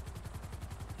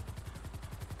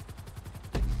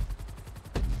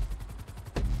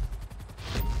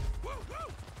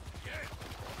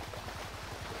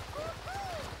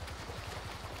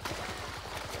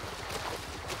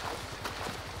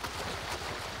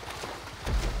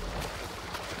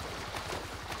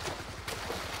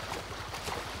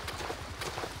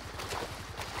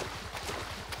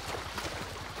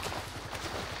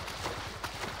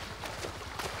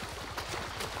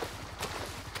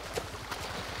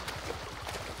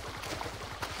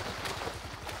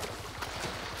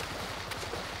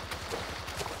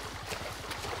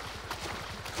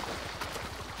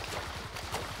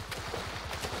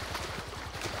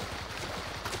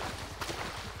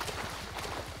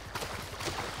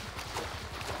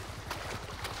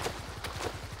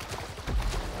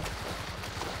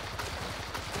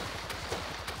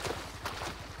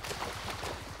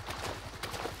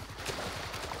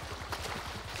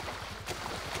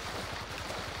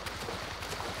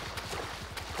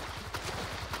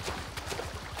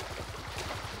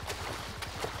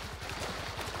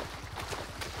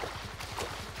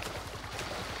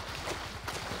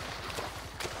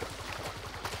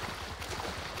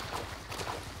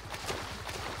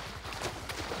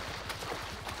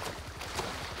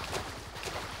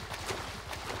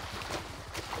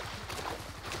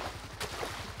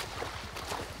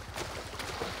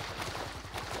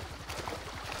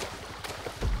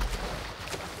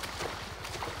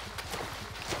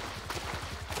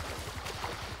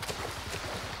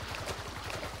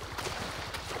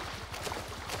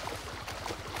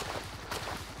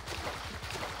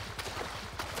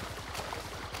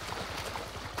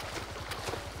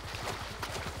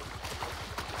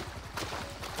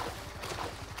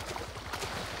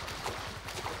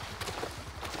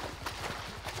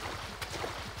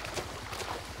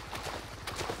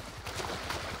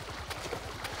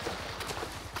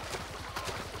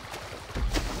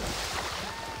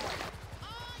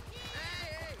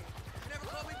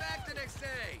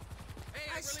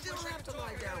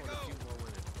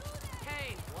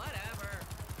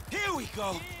 Here we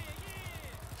go.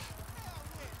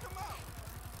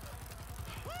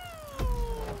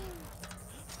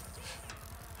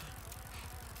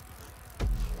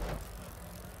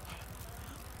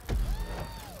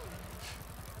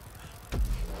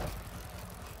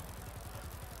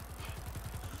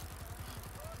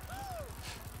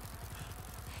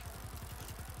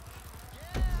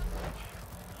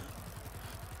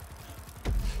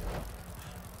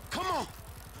 Come on.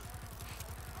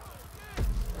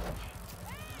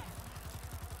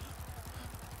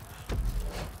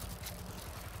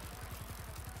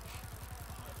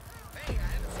 Hey, I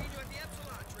haven't seen you at the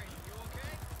Epsilon training. You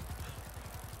okay?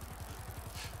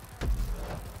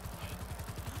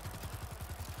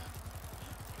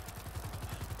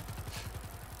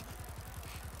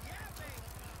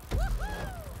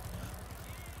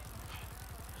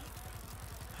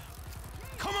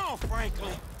 Come on,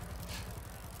 Franklin.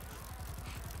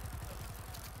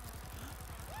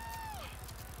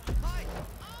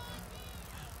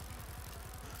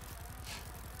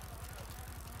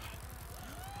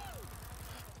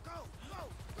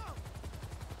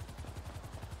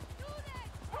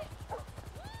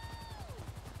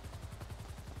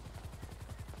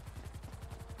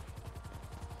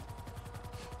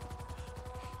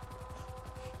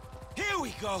 Here we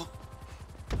go.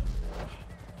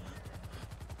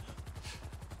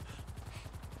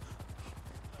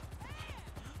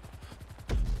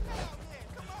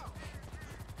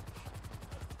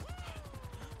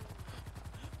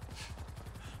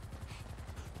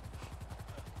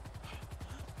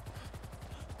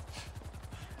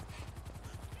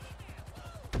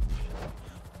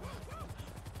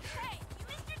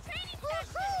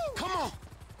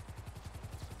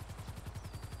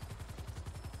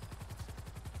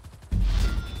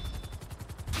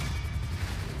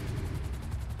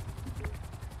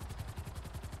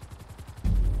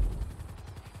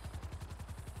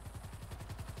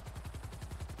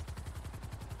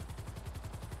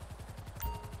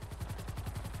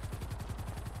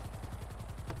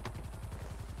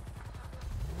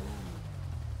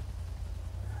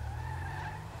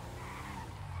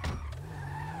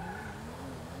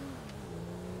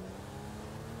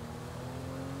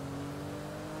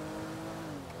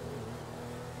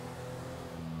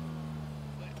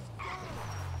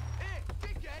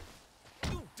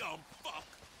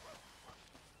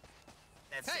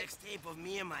 that sex tape of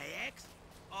me and my ex?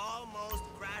 Almost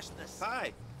crashed the...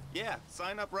 Hi. Yeah,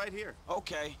 sign up right here.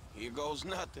 Okay, here goes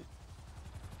nothing.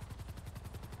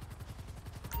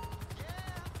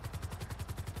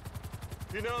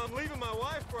 You know, I'm leaving my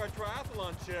wife for a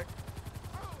triathlon chick.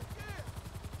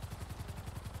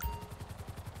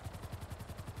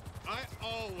 I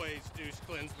always douche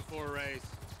cleanse before a race.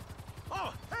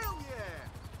 Oh, hell yeah!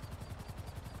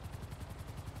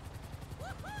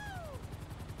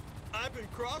 I've been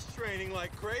cross-training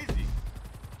like crazy.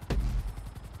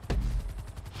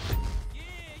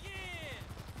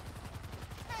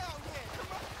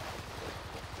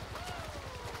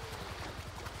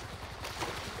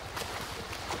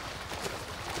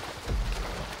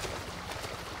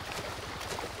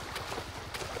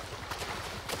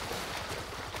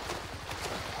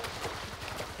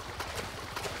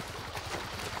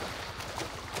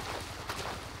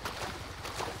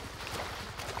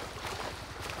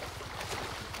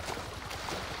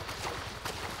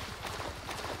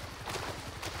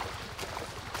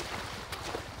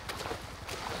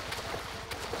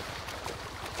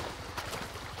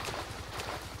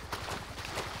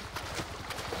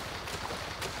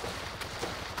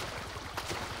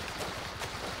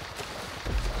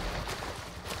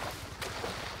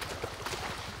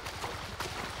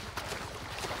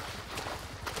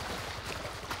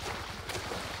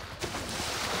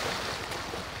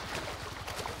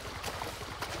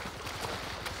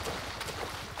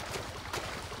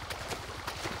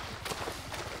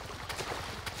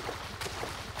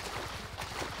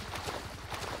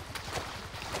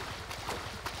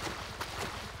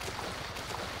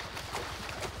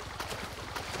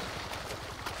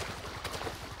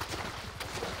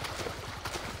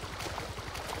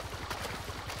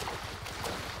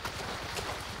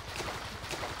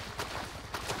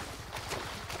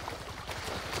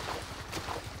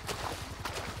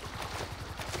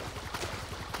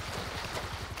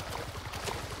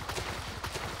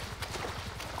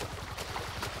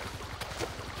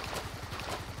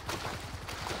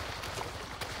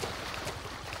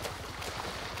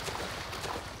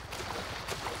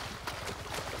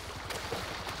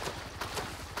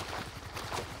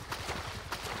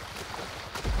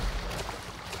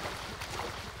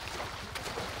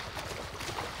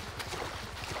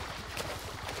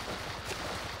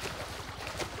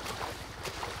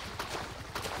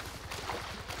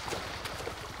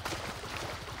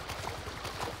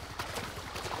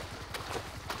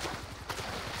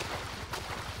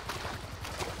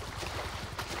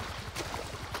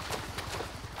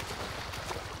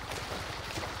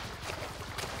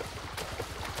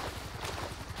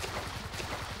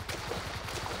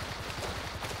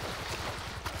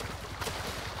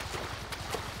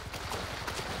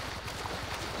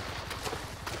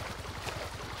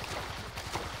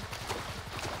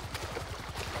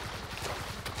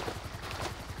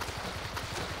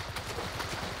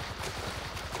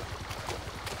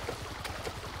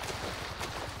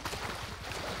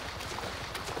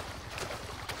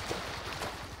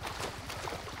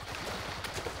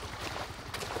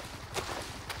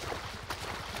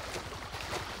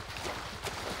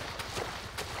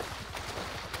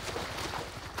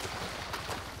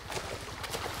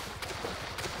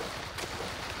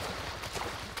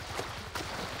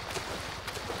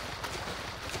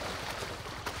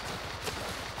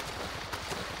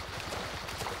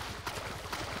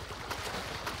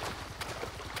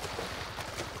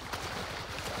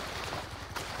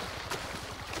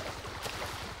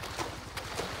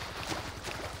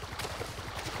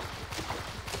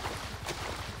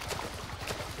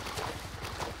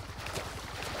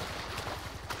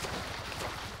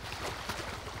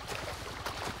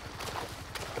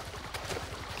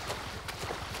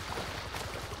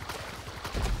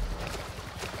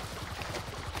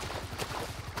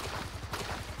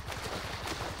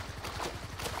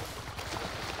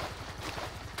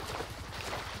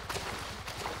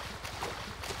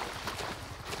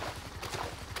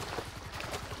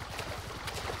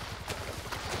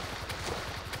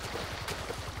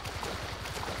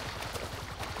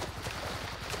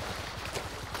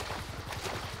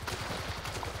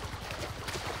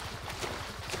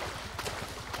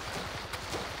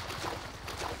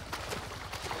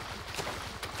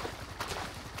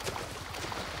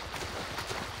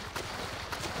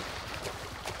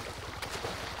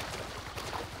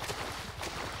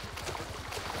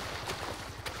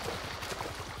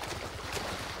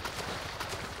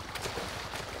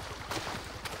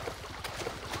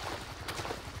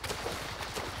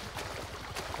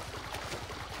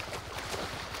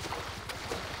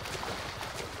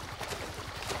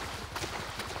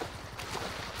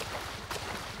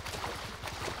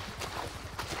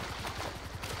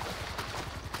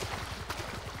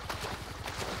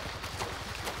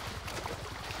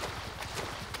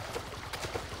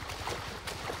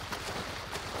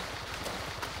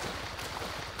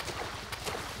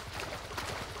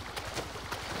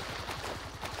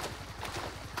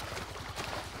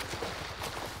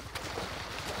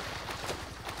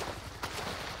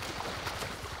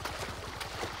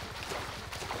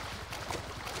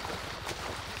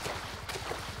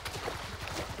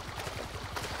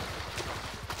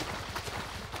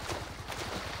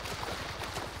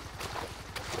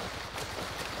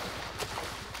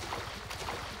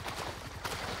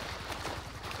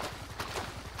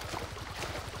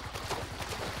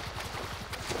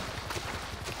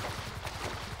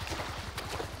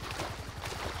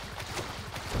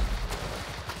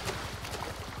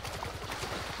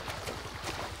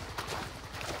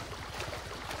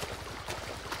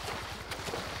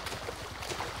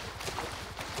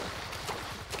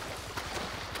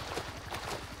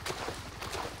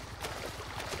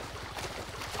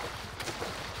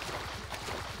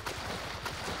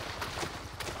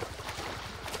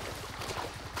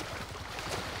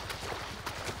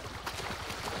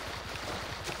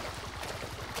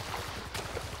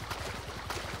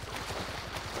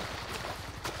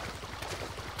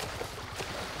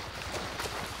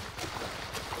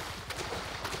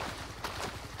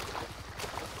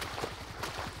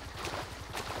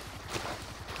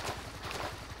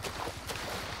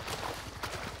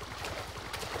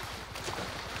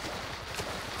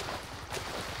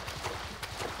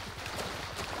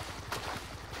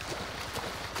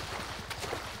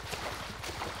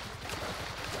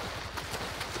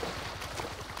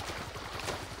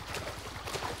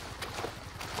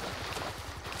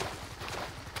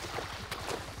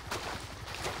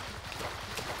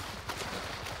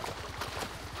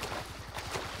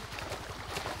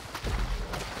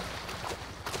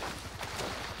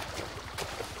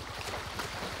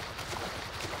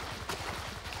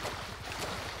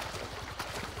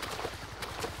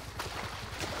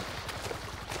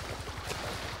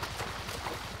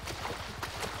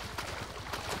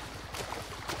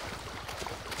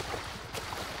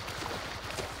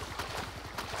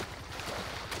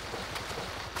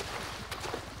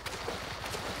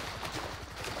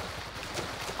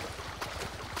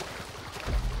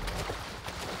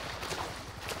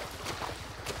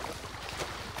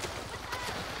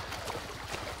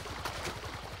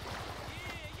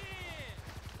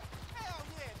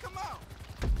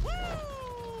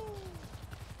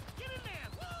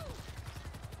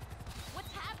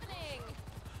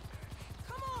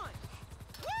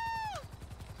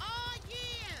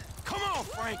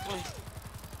 Franklin.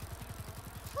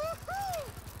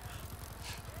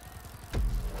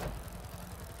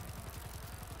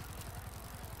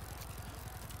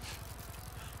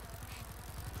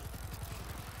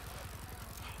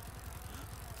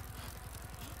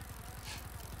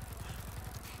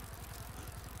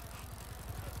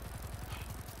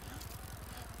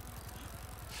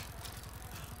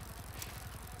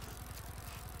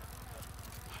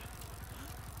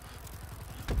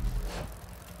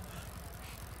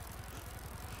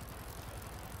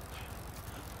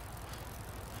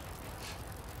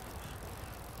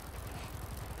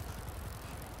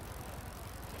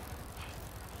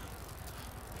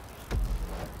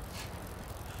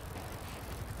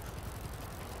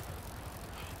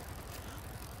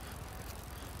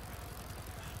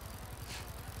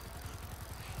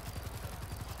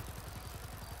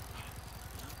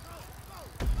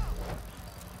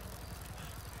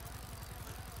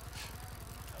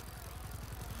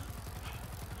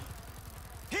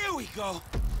 Here we go.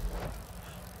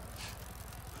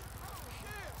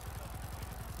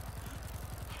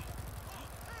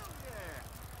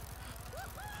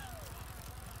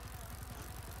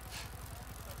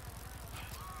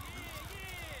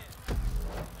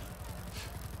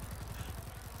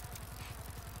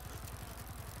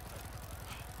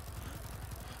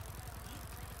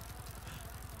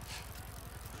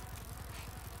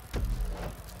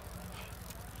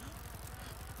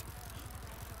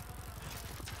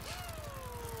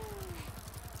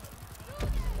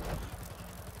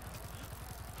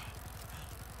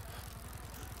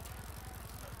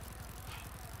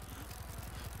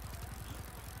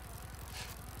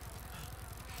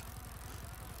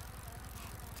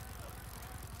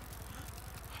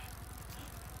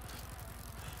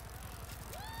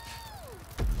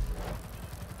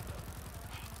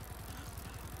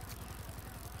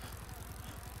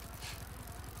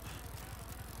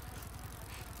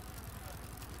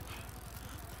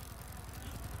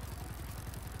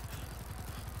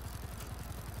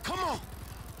 Come on!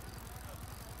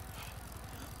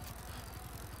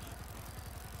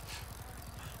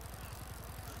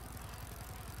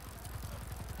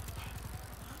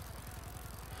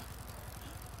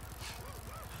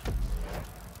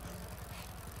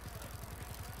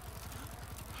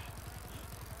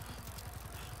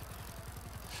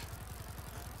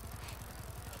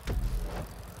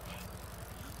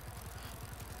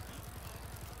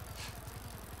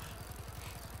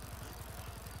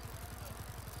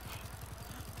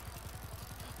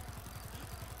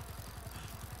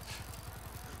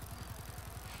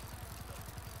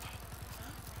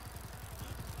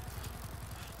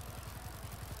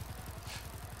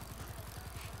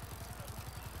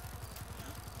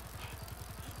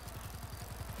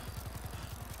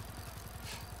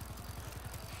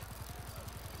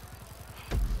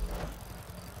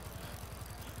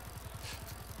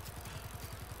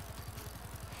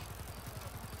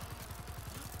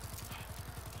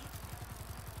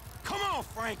 Come on,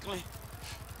 Franklin.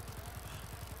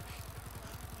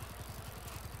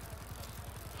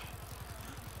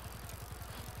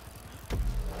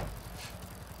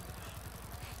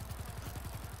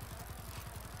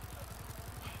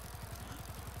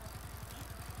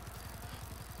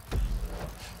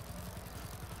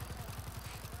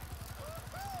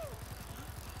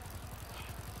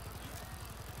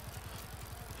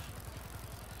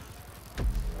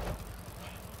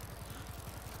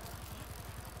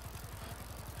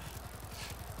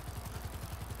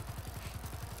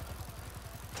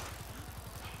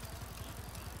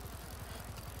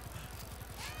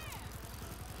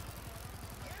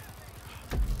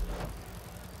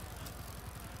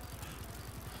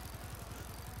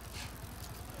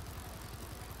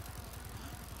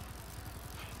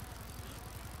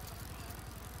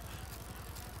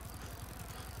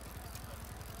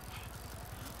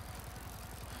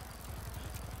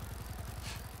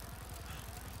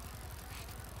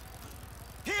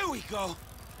 Here we go.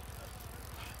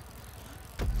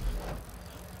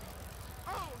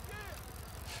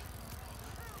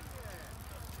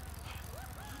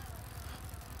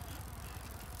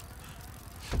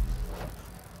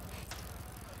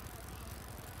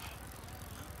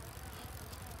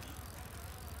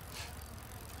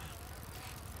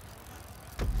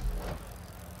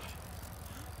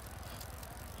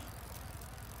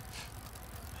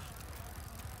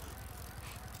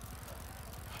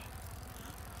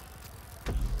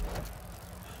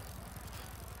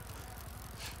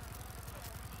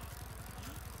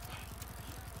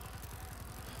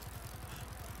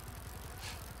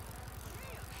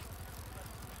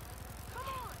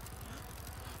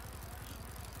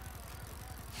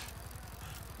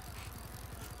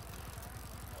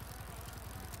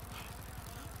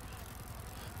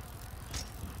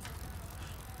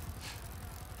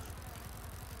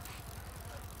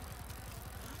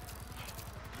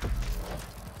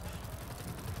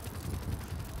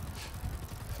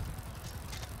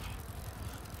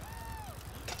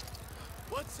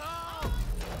 What's up?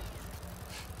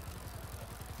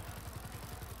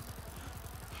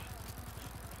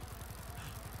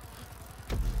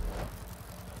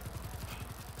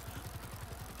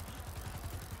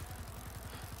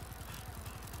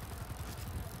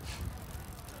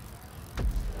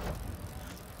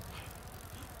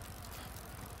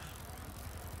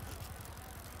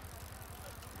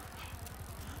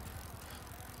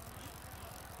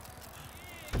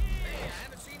 Hey, I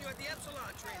haven't seen you at the Epsilon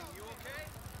training. You okay?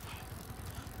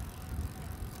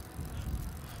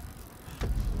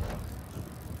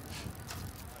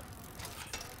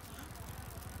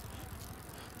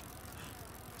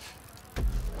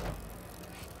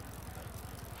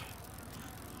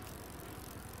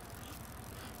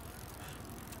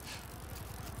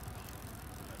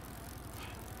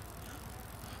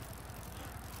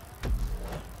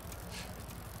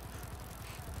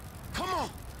 Come on!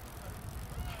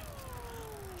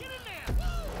 Get in there!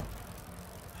 Woo!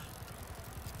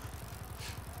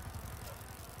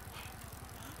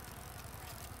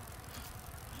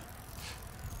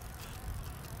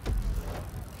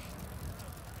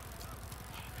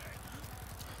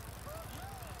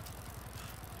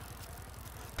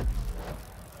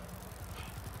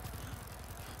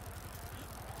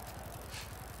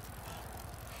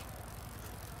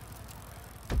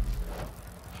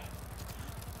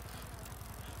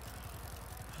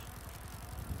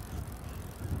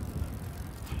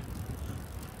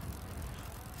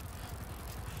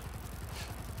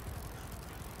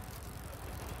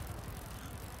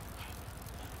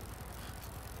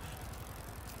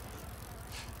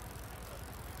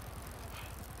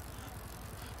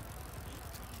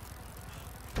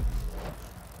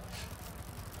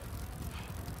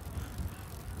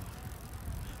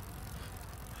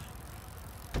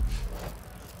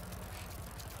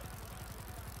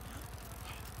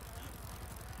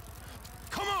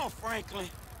 Come on, Franklin!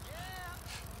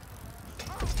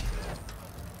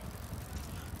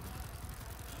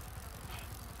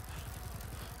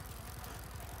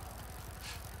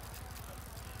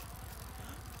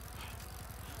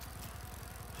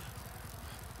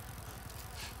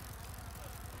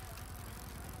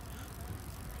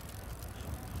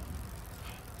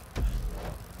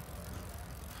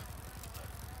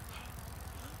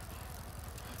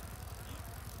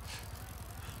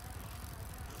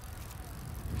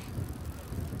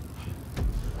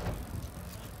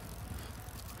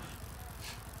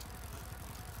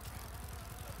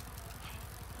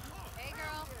 Hey,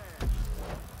 girl.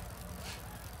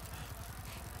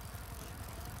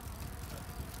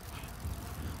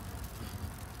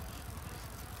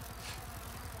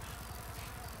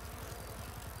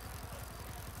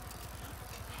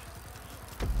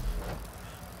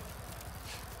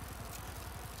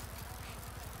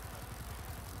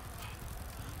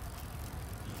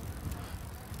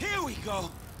 Here we go!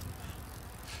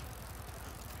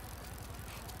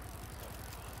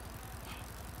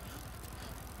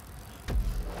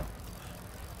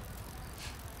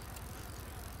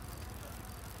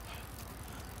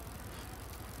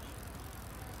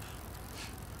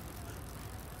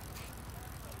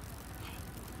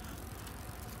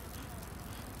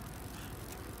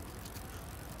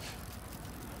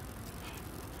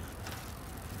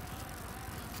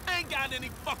 Ain't got any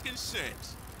fucking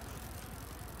sense.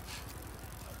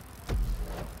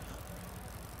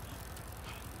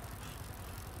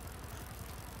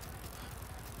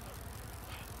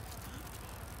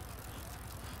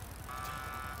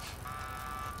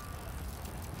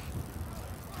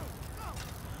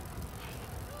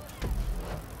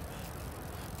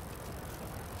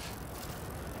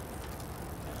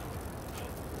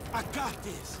 I got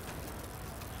this!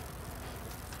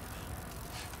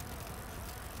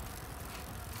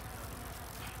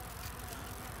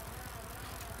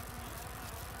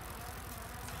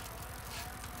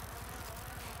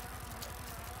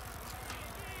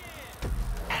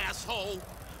 Asshole!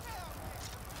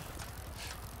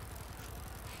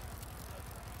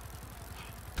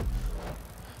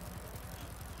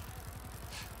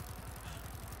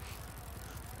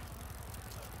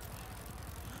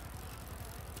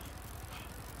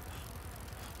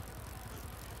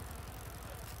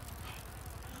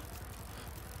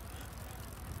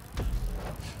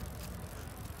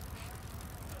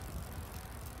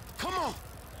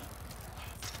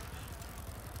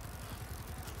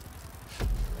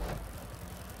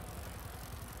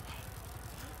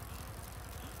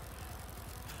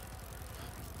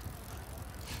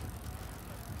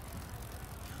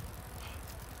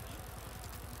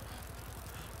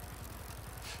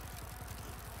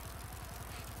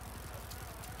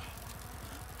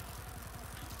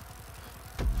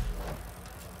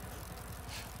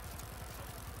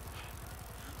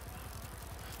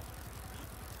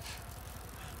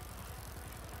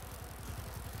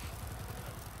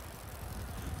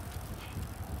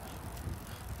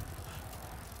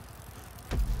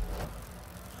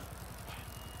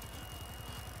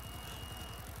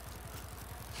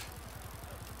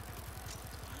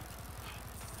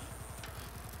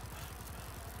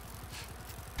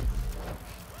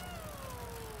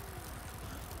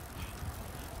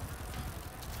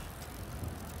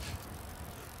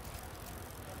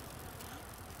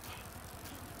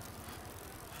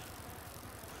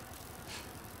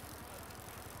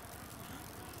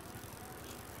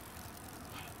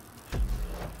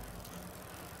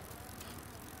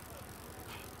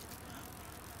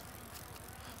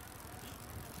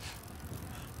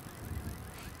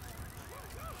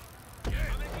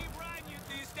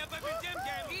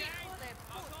 Hijo de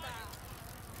puta!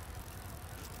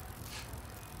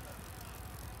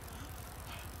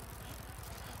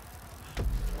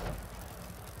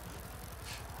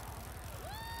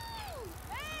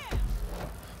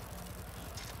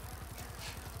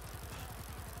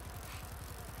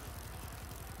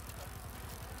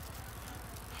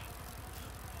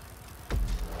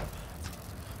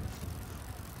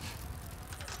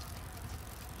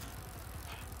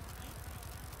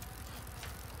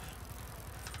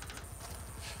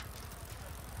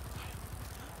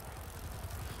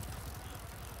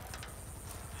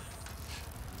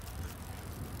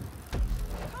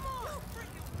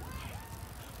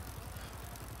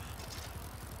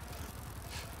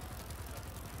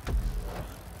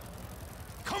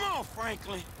 Come on,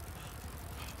 Franklin.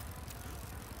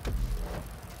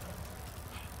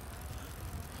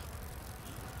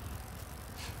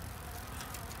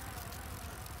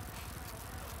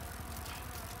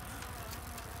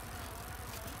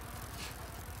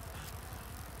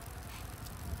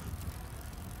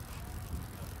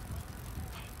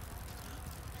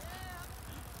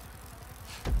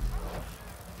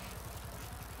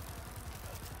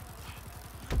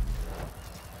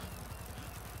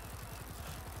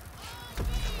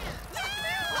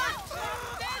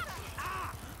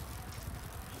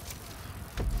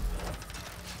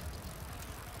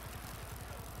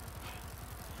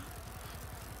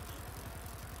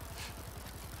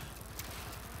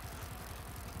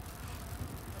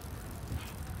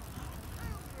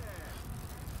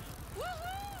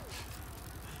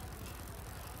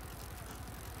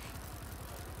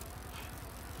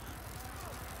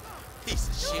 Piece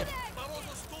of shit.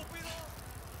 ¡Baboso estúpido!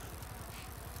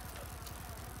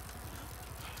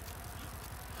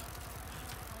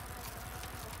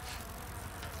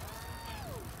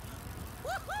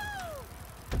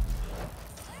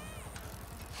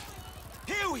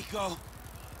 Here we go.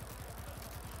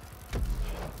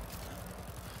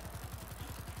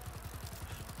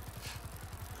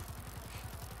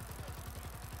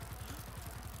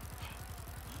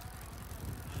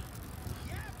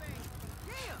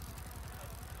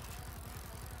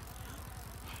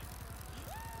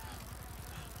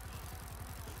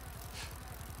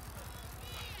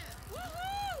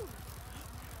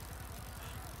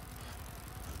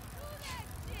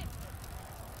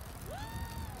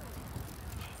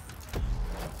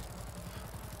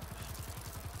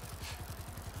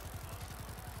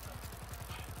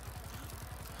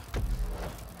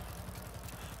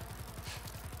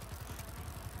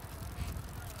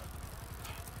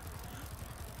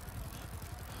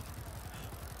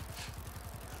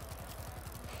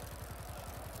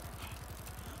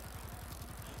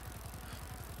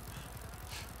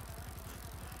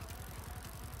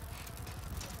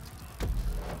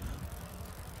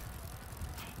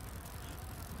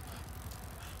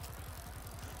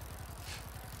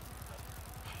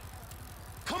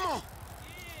 Come on.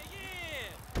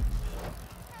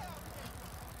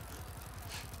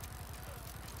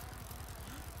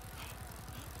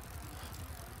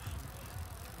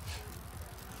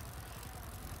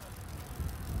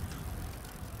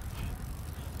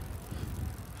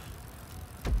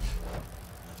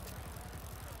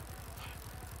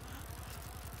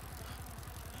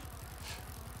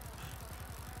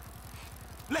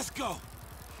 Let's go.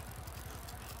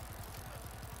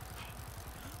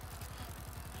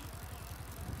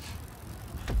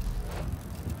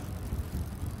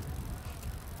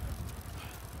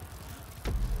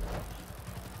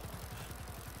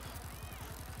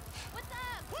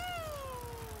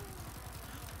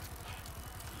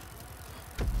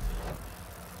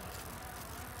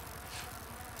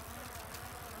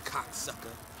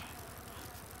 Cocksucker.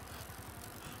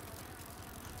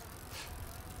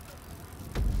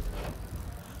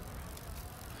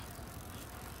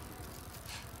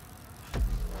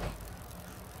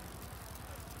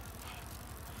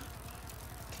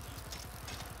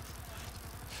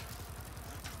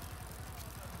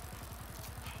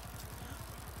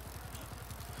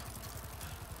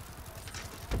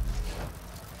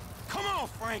 Come on,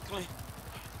 Franklin.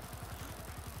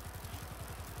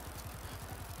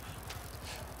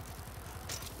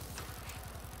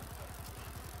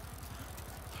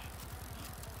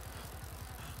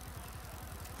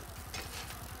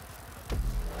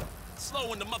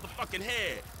 Slow in the motherfucking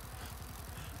head.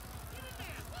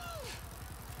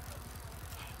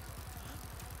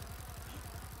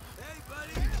 Hey,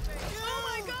 buddy. Oh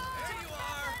my God! There you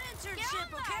are. Internship,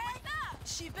 okay?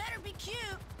 She better be cute.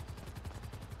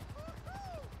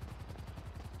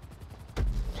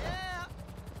 Yeah.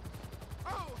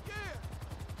 Oh, yeah.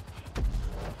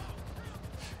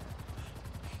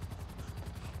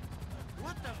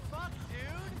 What the fuck,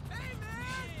 dude?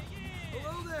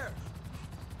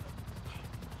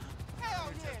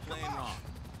 Just plain wrong.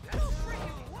 No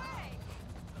freaking way!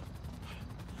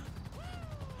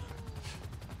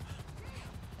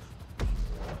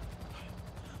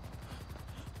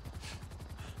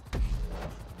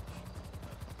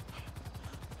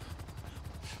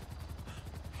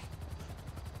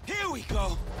 Here we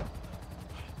go.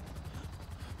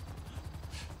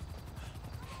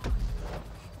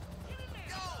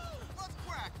 Yo, what's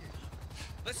cracking?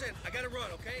 Listen, I gotta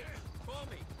run, okay? Call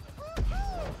me.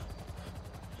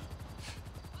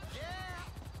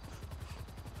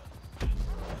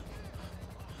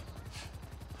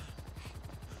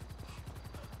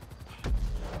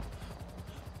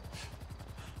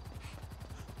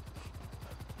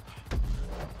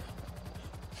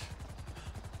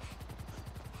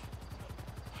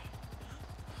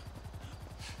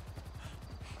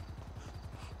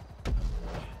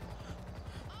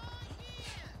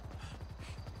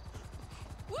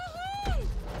 Woohoo!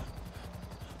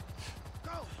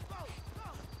 Go, go,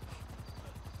 go!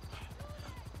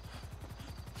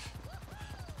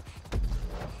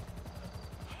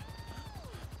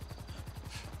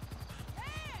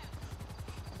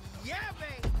 Yeah,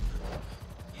 baby!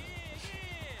 Yeah!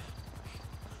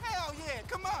 Hell yeah,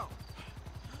 come on!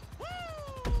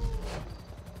 Woo!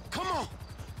 Come on.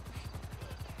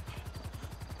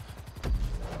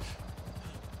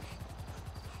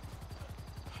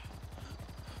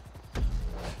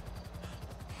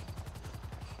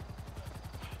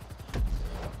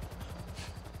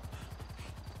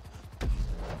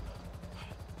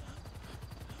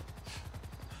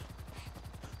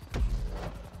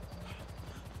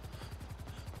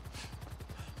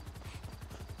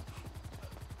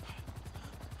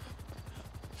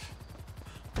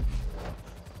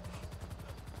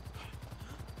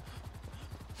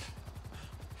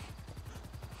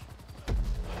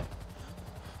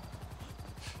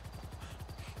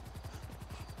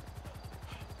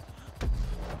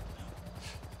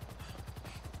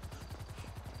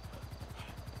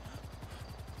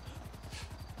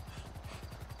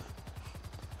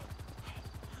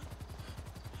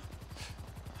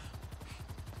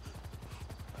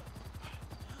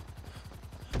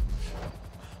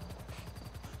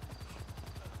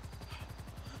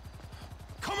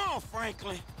 Come on,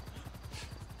 Franklin.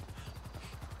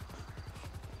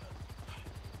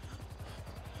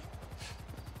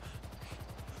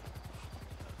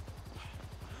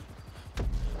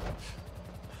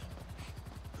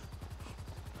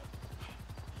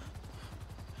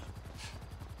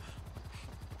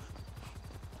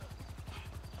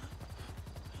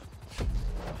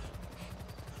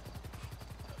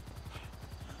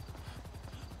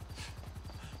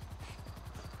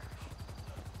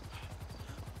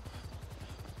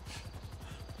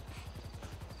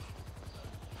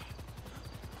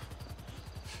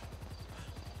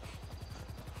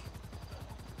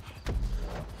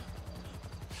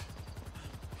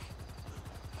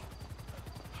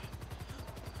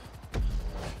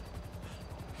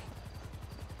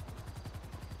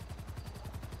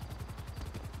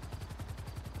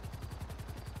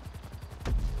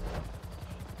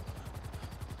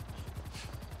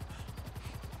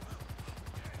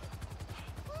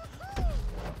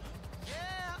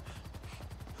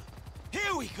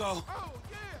 Here we go. Oh,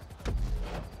 yeah!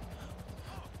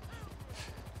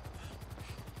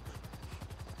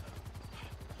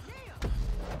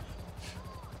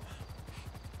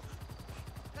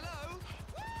 Hello?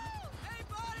 Woo! Hey,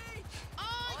 buddy!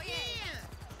 Oh, yeah!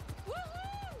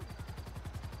 Woohoo!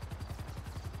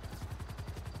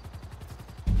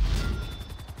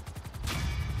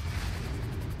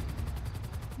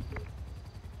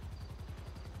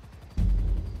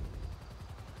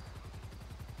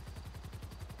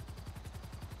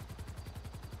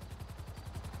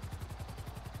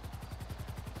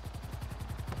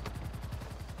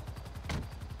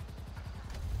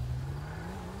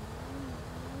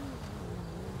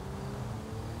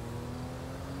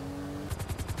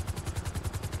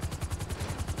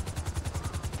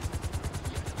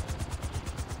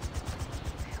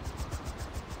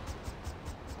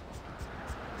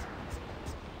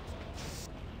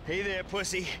 Hey there,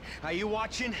 pussy. Are you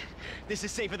watching? This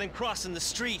is safer than crossing the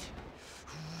street.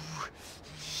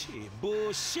 Shit,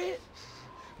 bullshit.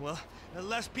 Well,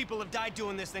 less people have died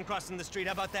doing this than crossing the street.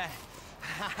 How about that?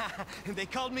 They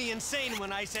called me insane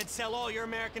when I said sell all your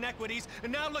American equities,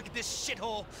 and now look at this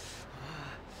shithole.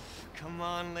 Come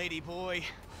on, lady boy.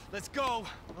 Let's go.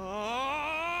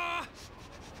 Yeah!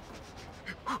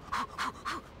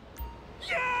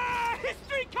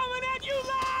 History coming at you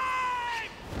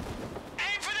live!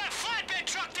 Aim for that flatbed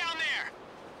truck down there!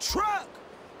 Truck?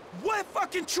 What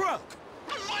fucking truck?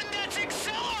 The one that's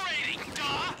accelerating,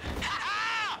 duh!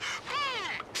 Ha-ha!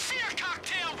 Boom!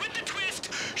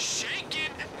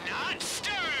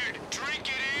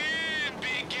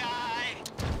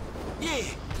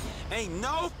 Ain't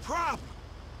no problem.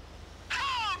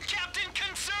 Oh, Captain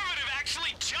Conservative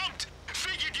actually jumped.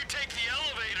 Figured you'd take the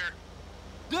elevator.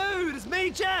 Dude, it's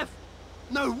me, Jeff!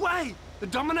 No way! The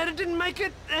Dominator didn't make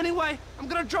it? Anyway, I'm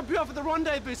gonna drop you off at the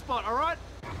rendezvous spot, alright?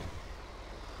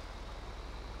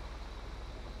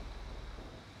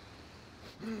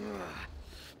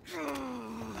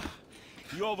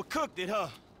 You overcooked it, huh?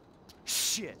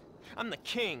 Shit! I'm the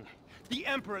king, the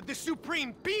emperor, the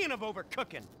supreme being of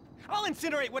overcooking! I'll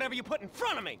incinerate whatever you put in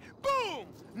front of me! Boom!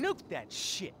 Nuke that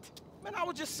shit! Man, I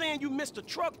was just saying you missed a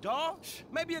truck, dawg.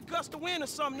 Maybe a gust of wind or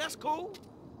something, that's cool.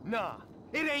 Nah,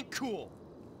 it ain't cool.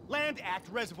 Land at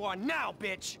reservoir now,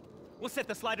 bitch! We'll set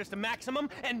the sliders to maximum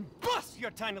and bust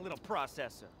your tiny little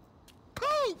processor.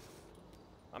 Poof!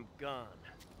 I'm gone.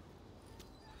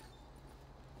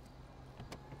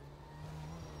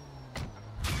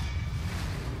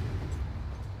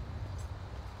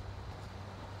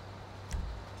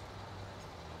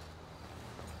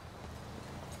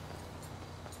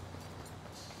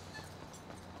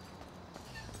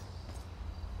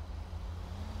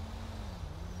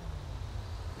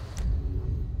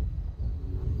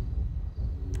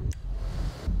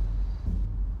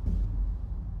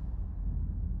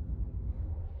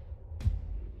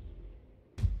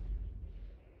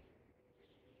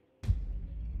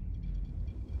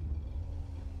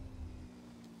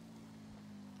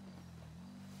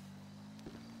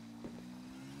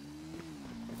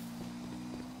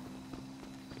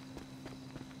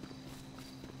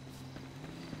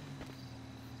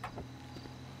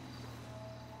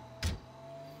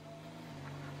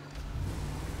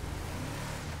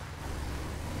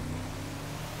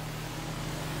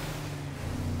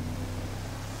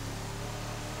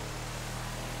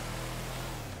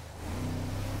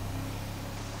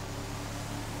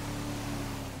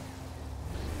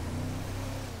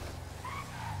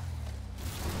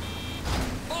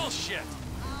 Bullshit!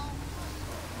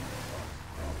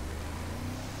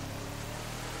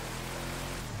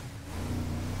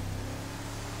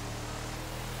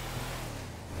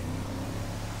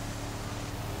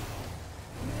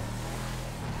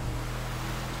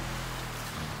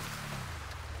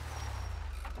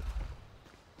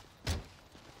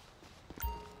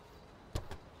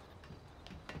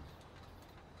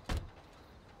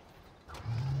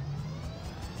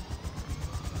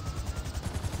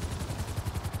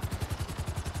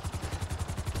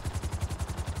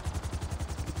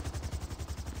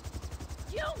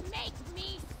 You make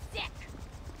me sick!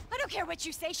 I don't care what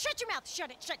you say. Shut your mouth.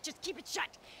 Shut it. Shut. Just keep it shut.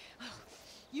 Oh,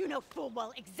 you know full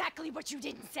well exactly what you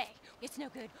didn't say. It's no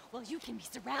good. Well, you can be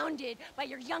surrounded by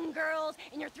your young girls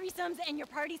and your threesomes and your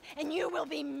parties, and you will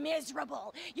be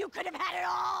miserable. You could have had it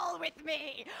all with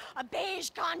me. A beige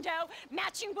condo,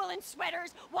 matching woolen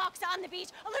sweaters, walks on the beach,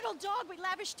 a little dog we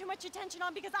lavish too much attention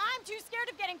on because I'm too scared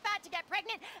of getting fat to get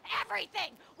pregnant.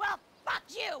 Everything. Well, fuck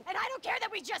you. And I don't care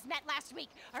that we just met last week,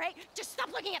 all right? Just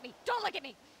stop looking at me. Don't look at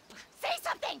me. Say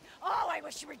something. Oh, I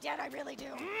wish you were dead. I really do.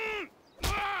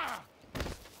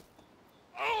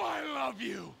 Oh, I love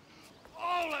you!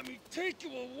 Oh, let me take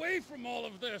you away from all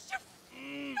of this!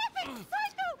 You flippin'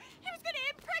 psycho! He was gonna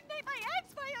impregnate my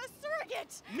eggs by a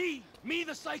surrogate! Me? Me,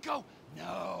 the psycho?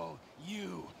 No,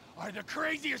 you are the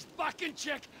craziest fucking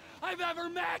chick I've ever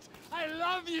met! I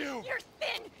love you! You're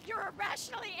thin! You're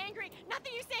irrationally angry!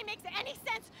 Nothing you say makes any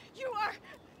sense! You are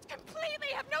completely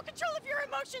have no control of your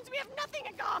emotions! We have nothing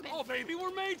in common! Oh, baby,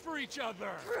 we're made for each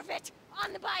other! Prove it!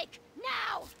 On the bike!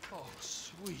 Now! Oh,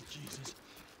 sweet Jesus.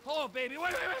 Oh, baby,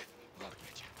 wait! I'll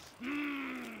get you. I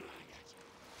got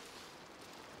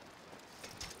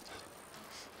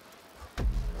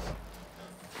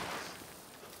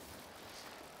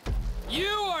you. You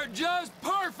are just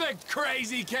perfect,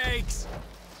 Crazy Cakes!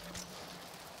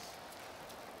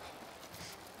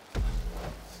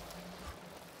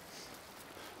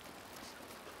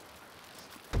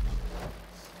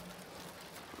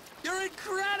 You're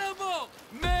incredible!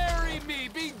 Marry me!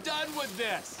 Be done with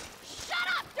this! Shut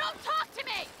up! Don't talk to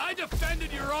me! I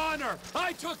defended your honor!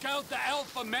 I took out the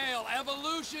alpha male.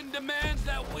 Evolution demands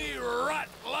that we rut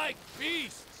like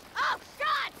beasts! Oh,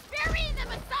 God! Spare me the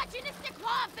misogynistic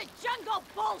law of the jungle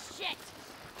bullshit!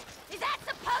 Is that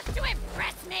supposed to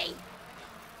impress me?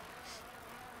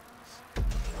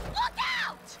 Look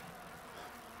out!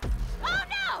 Oh,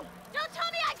 no! Don't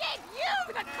tell me I gave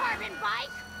you the carbon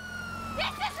bike!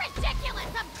 This is ridiculous!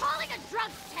 I'm calling a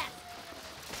drugs test!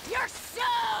 You're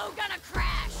so gonna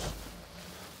crash!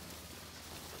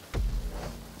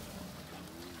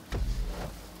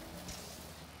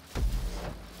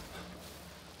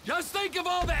 Just think of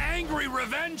all the angry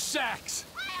revenge sex!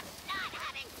 I am not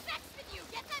having sex with you!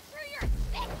 Get that through your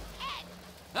thick head!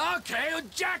 Okay, well,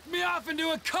 jack me off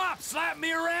into a cop, slap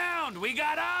me around. We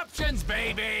got options,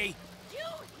 baby. You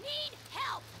need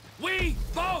help. We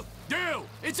both do.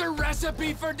 It's a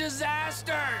recipe for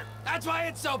disaster. That's why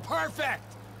it's so perfect.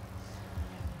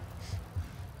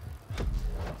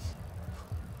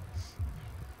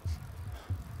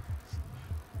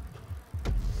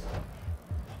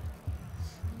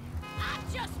 I'm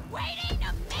just waiting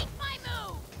to make my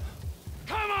move.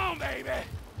 Come on, baby.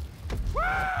 Woo!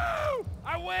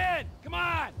 I win. Come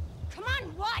on. Come on,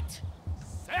 what?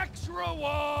 Sex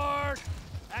reward.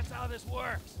 That's how this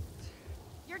works.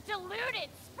 You're deluded.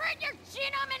 Spread your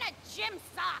genome in a gym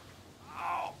sock.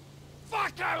 Oh,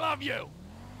 fuck, I love you.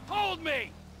 Hold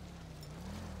me.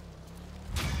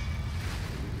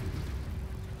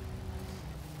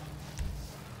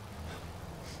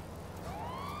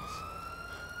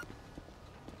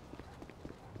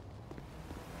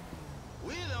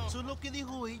 Eso es lo que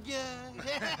dijo ella.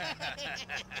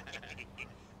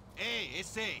 Hey,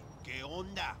 ese, ¿qué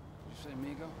onda? You say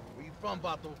Migo? Where you from,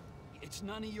 Bato? It's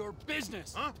none of your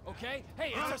business, huh? Okay?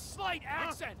 Hey, it's a slight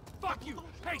accent. Fuck you.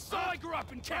 Hey, so I grew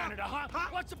up in Canada, huh?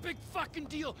 What's a big fucking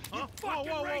deal? You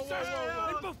fucking racist!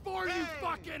 And before you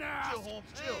fucking ask, Chill, Holmes,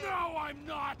 chill. no, I'm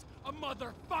not a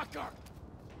motherfucker.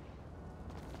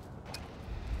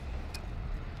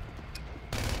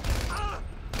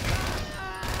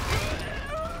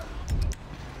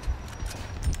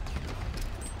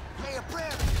 Hey, a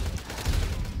prayer.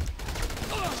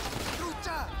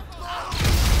 Trucha.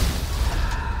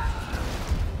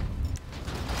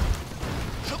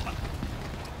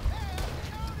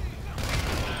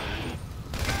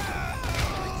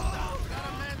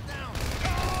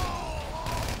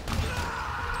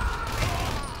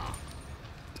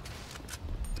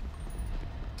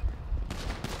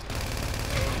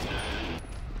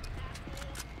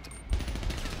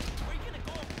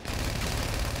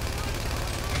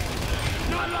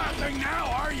 Not laughing now,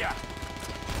 are ya?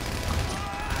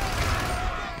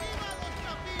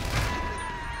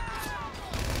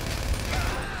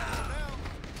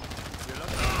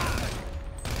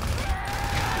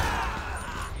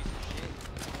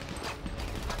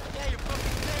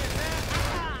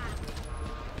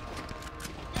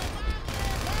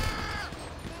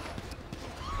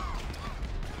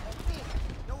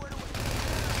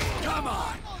 Come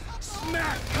on!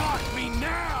 Smack talk me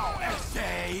now,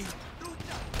 S.A.!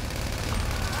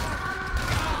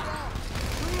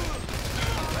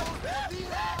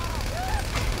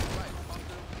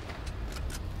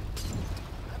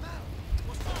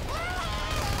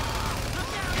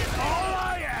 All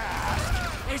I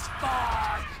ask is for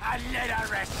a little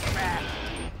respect.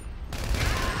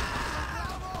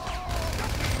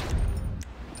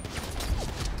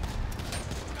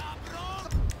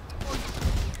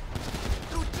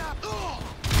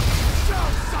 Show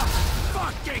some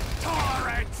fucking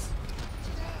tolerance!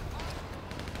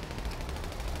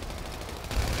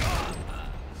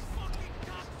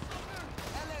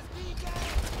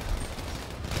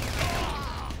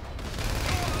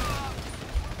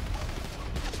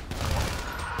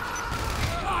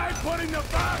 I'm putting the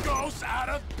Vagos out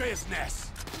of business!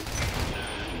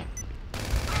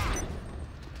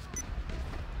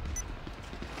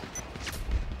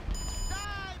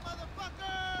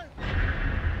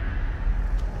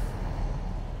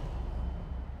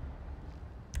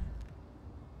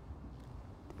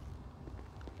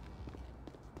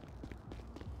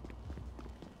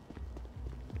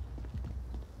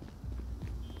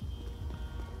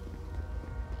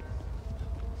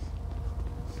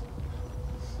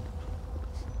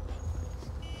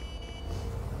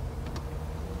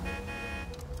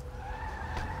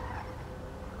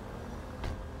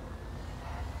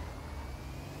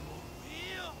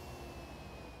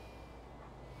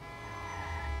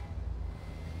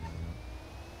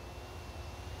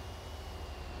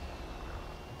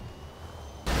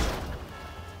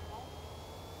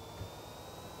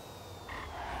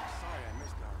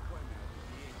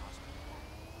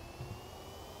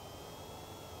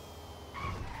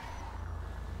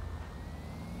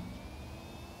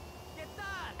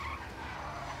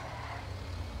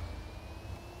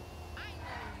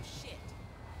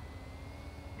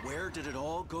 Where did it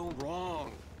all go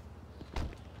wrong?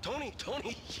 Tony!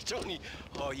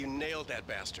 Oh, you nailed that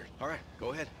bastard. All right,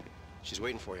 go ahead. She's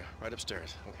waiting for you, right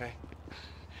upstairs, okay?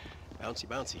 Bouncy,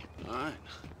 bouncy. All right.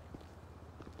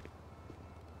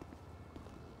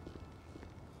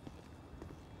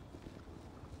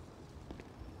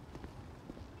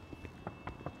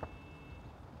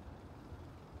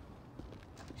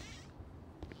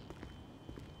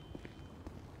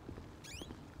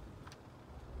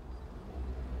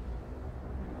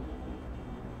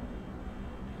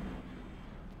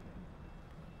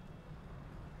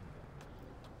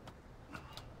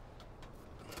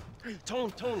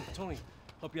 Tony.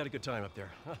 Hope you had a good time up there.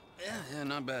 Huh? Yeah,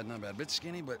 not bad. Bit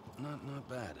skinny, but not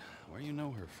bad. Where you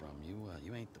know her from?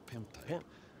 You ain't the pimp type. Pimp?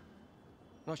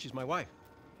 No, she's my wife.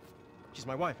 She's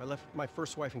my wife. I left my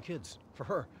first wife and kids for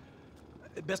her.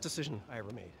 Best decision I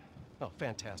ever made. Oh,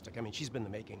 fantastic. I mean, she's been the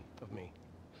making of me.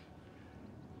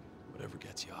 Whatever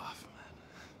gets you off, man.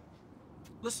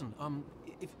 Listen,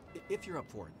 if you're up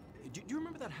for it, do you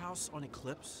remember that house on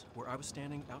Eclipse where I was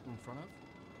standing out in front of?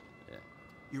 Yeah.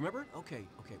 You remember it? Okay.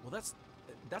 Well,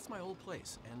 that's my old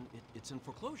place, and it's in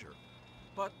foreclosure.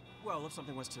 But, well, if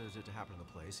something was to happen to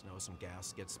the place, you know, some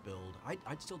gas gets spilled,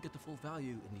 I'd still get the full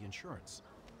value in the insurance.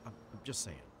 I'm just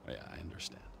saying. Yeah, I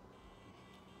understand.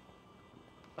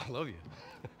 I love you.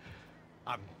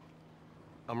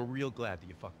 I'm real glad that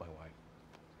you fucked my wife.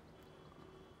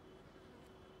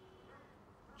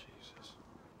 Jesus.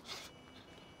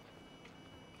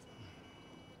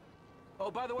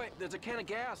 Oh, by the way, there's a can of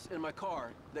gas in my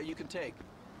car that you can take.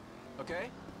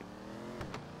 Okay?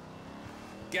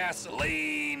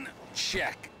 Gasoline,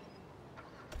 check.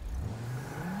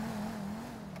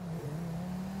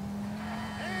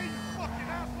 Hey, you fucking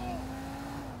asshole!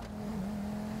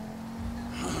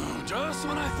 Just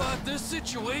when I thought this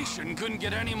situation couldn't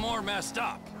get any more messed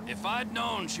up. If I'd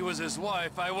known she was his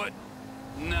wife, I would...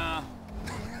 Nah.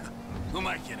 Who am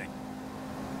I kidding?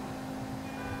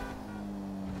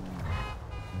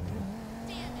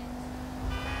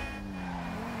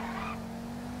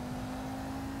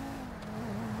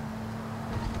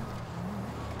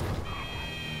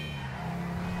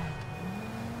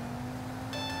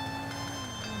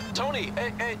 Tony,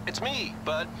 hey, it's me,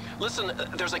 bud. Listen,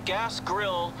 there's a gas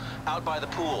grill out by the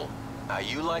pool. Now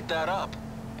you light that up,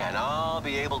 and I'll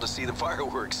be able to see the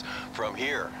fireworks from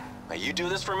here. Now you do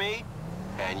this for me,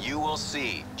 and you will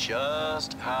see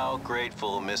just how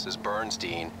grateful Mrs.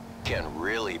 Bernstein can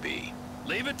really be.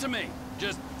 Leave it to me.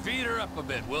 Just feed her up a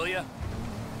bit, will ya?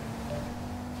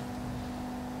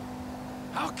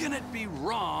 How can it be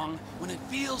wrong when it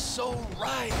feels so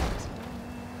right?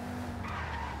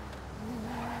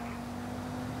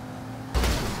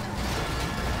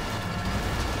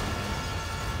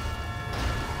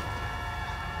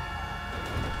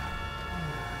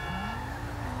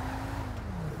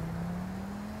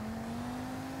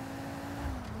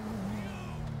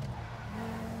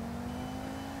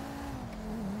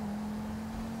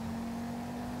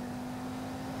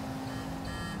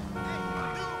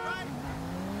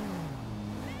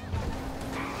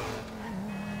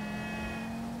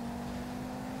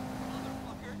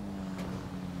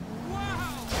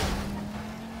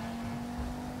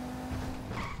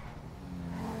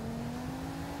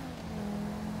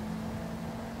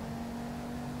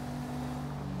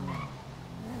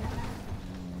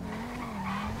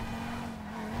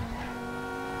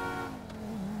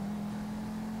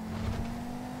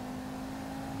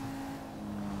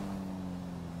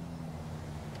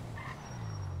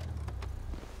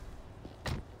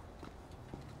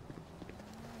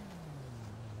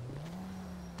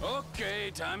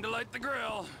 Okay, time to light the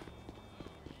grill.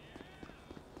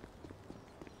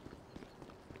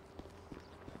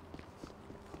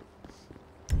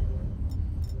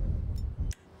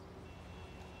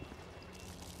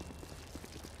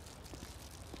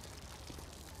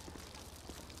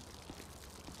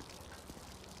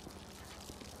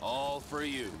 All for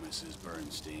you, Mrs.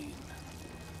 Bernstein.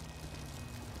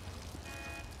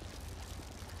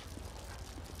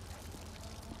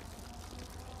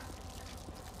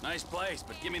 Nice place,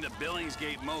 but give me the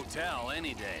Billingsgate Motel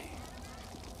any day.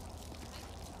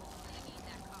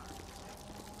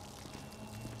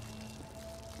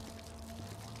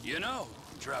 You know,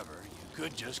 Trevor, you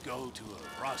could just go to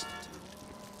a prostitute.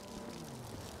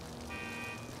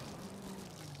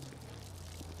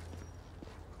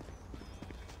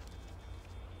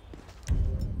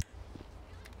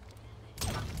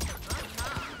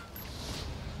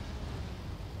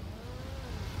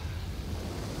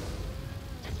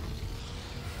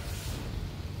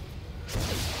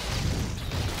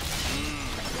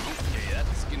 Okay,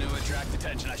 that's gonna attract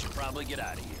attention. I should probably get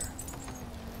out of here.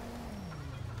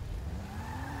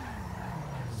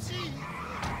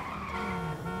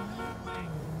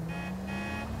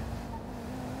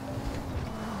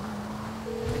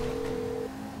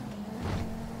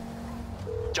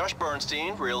 Josh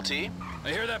Bernstein, Realty.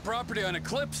 I hear that property on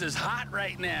Eclipse is hot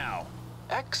right now.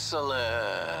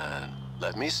 Excellent.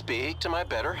 Let me speak to my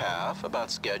better half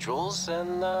about schedules,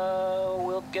 and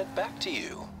we'll get back to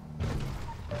you.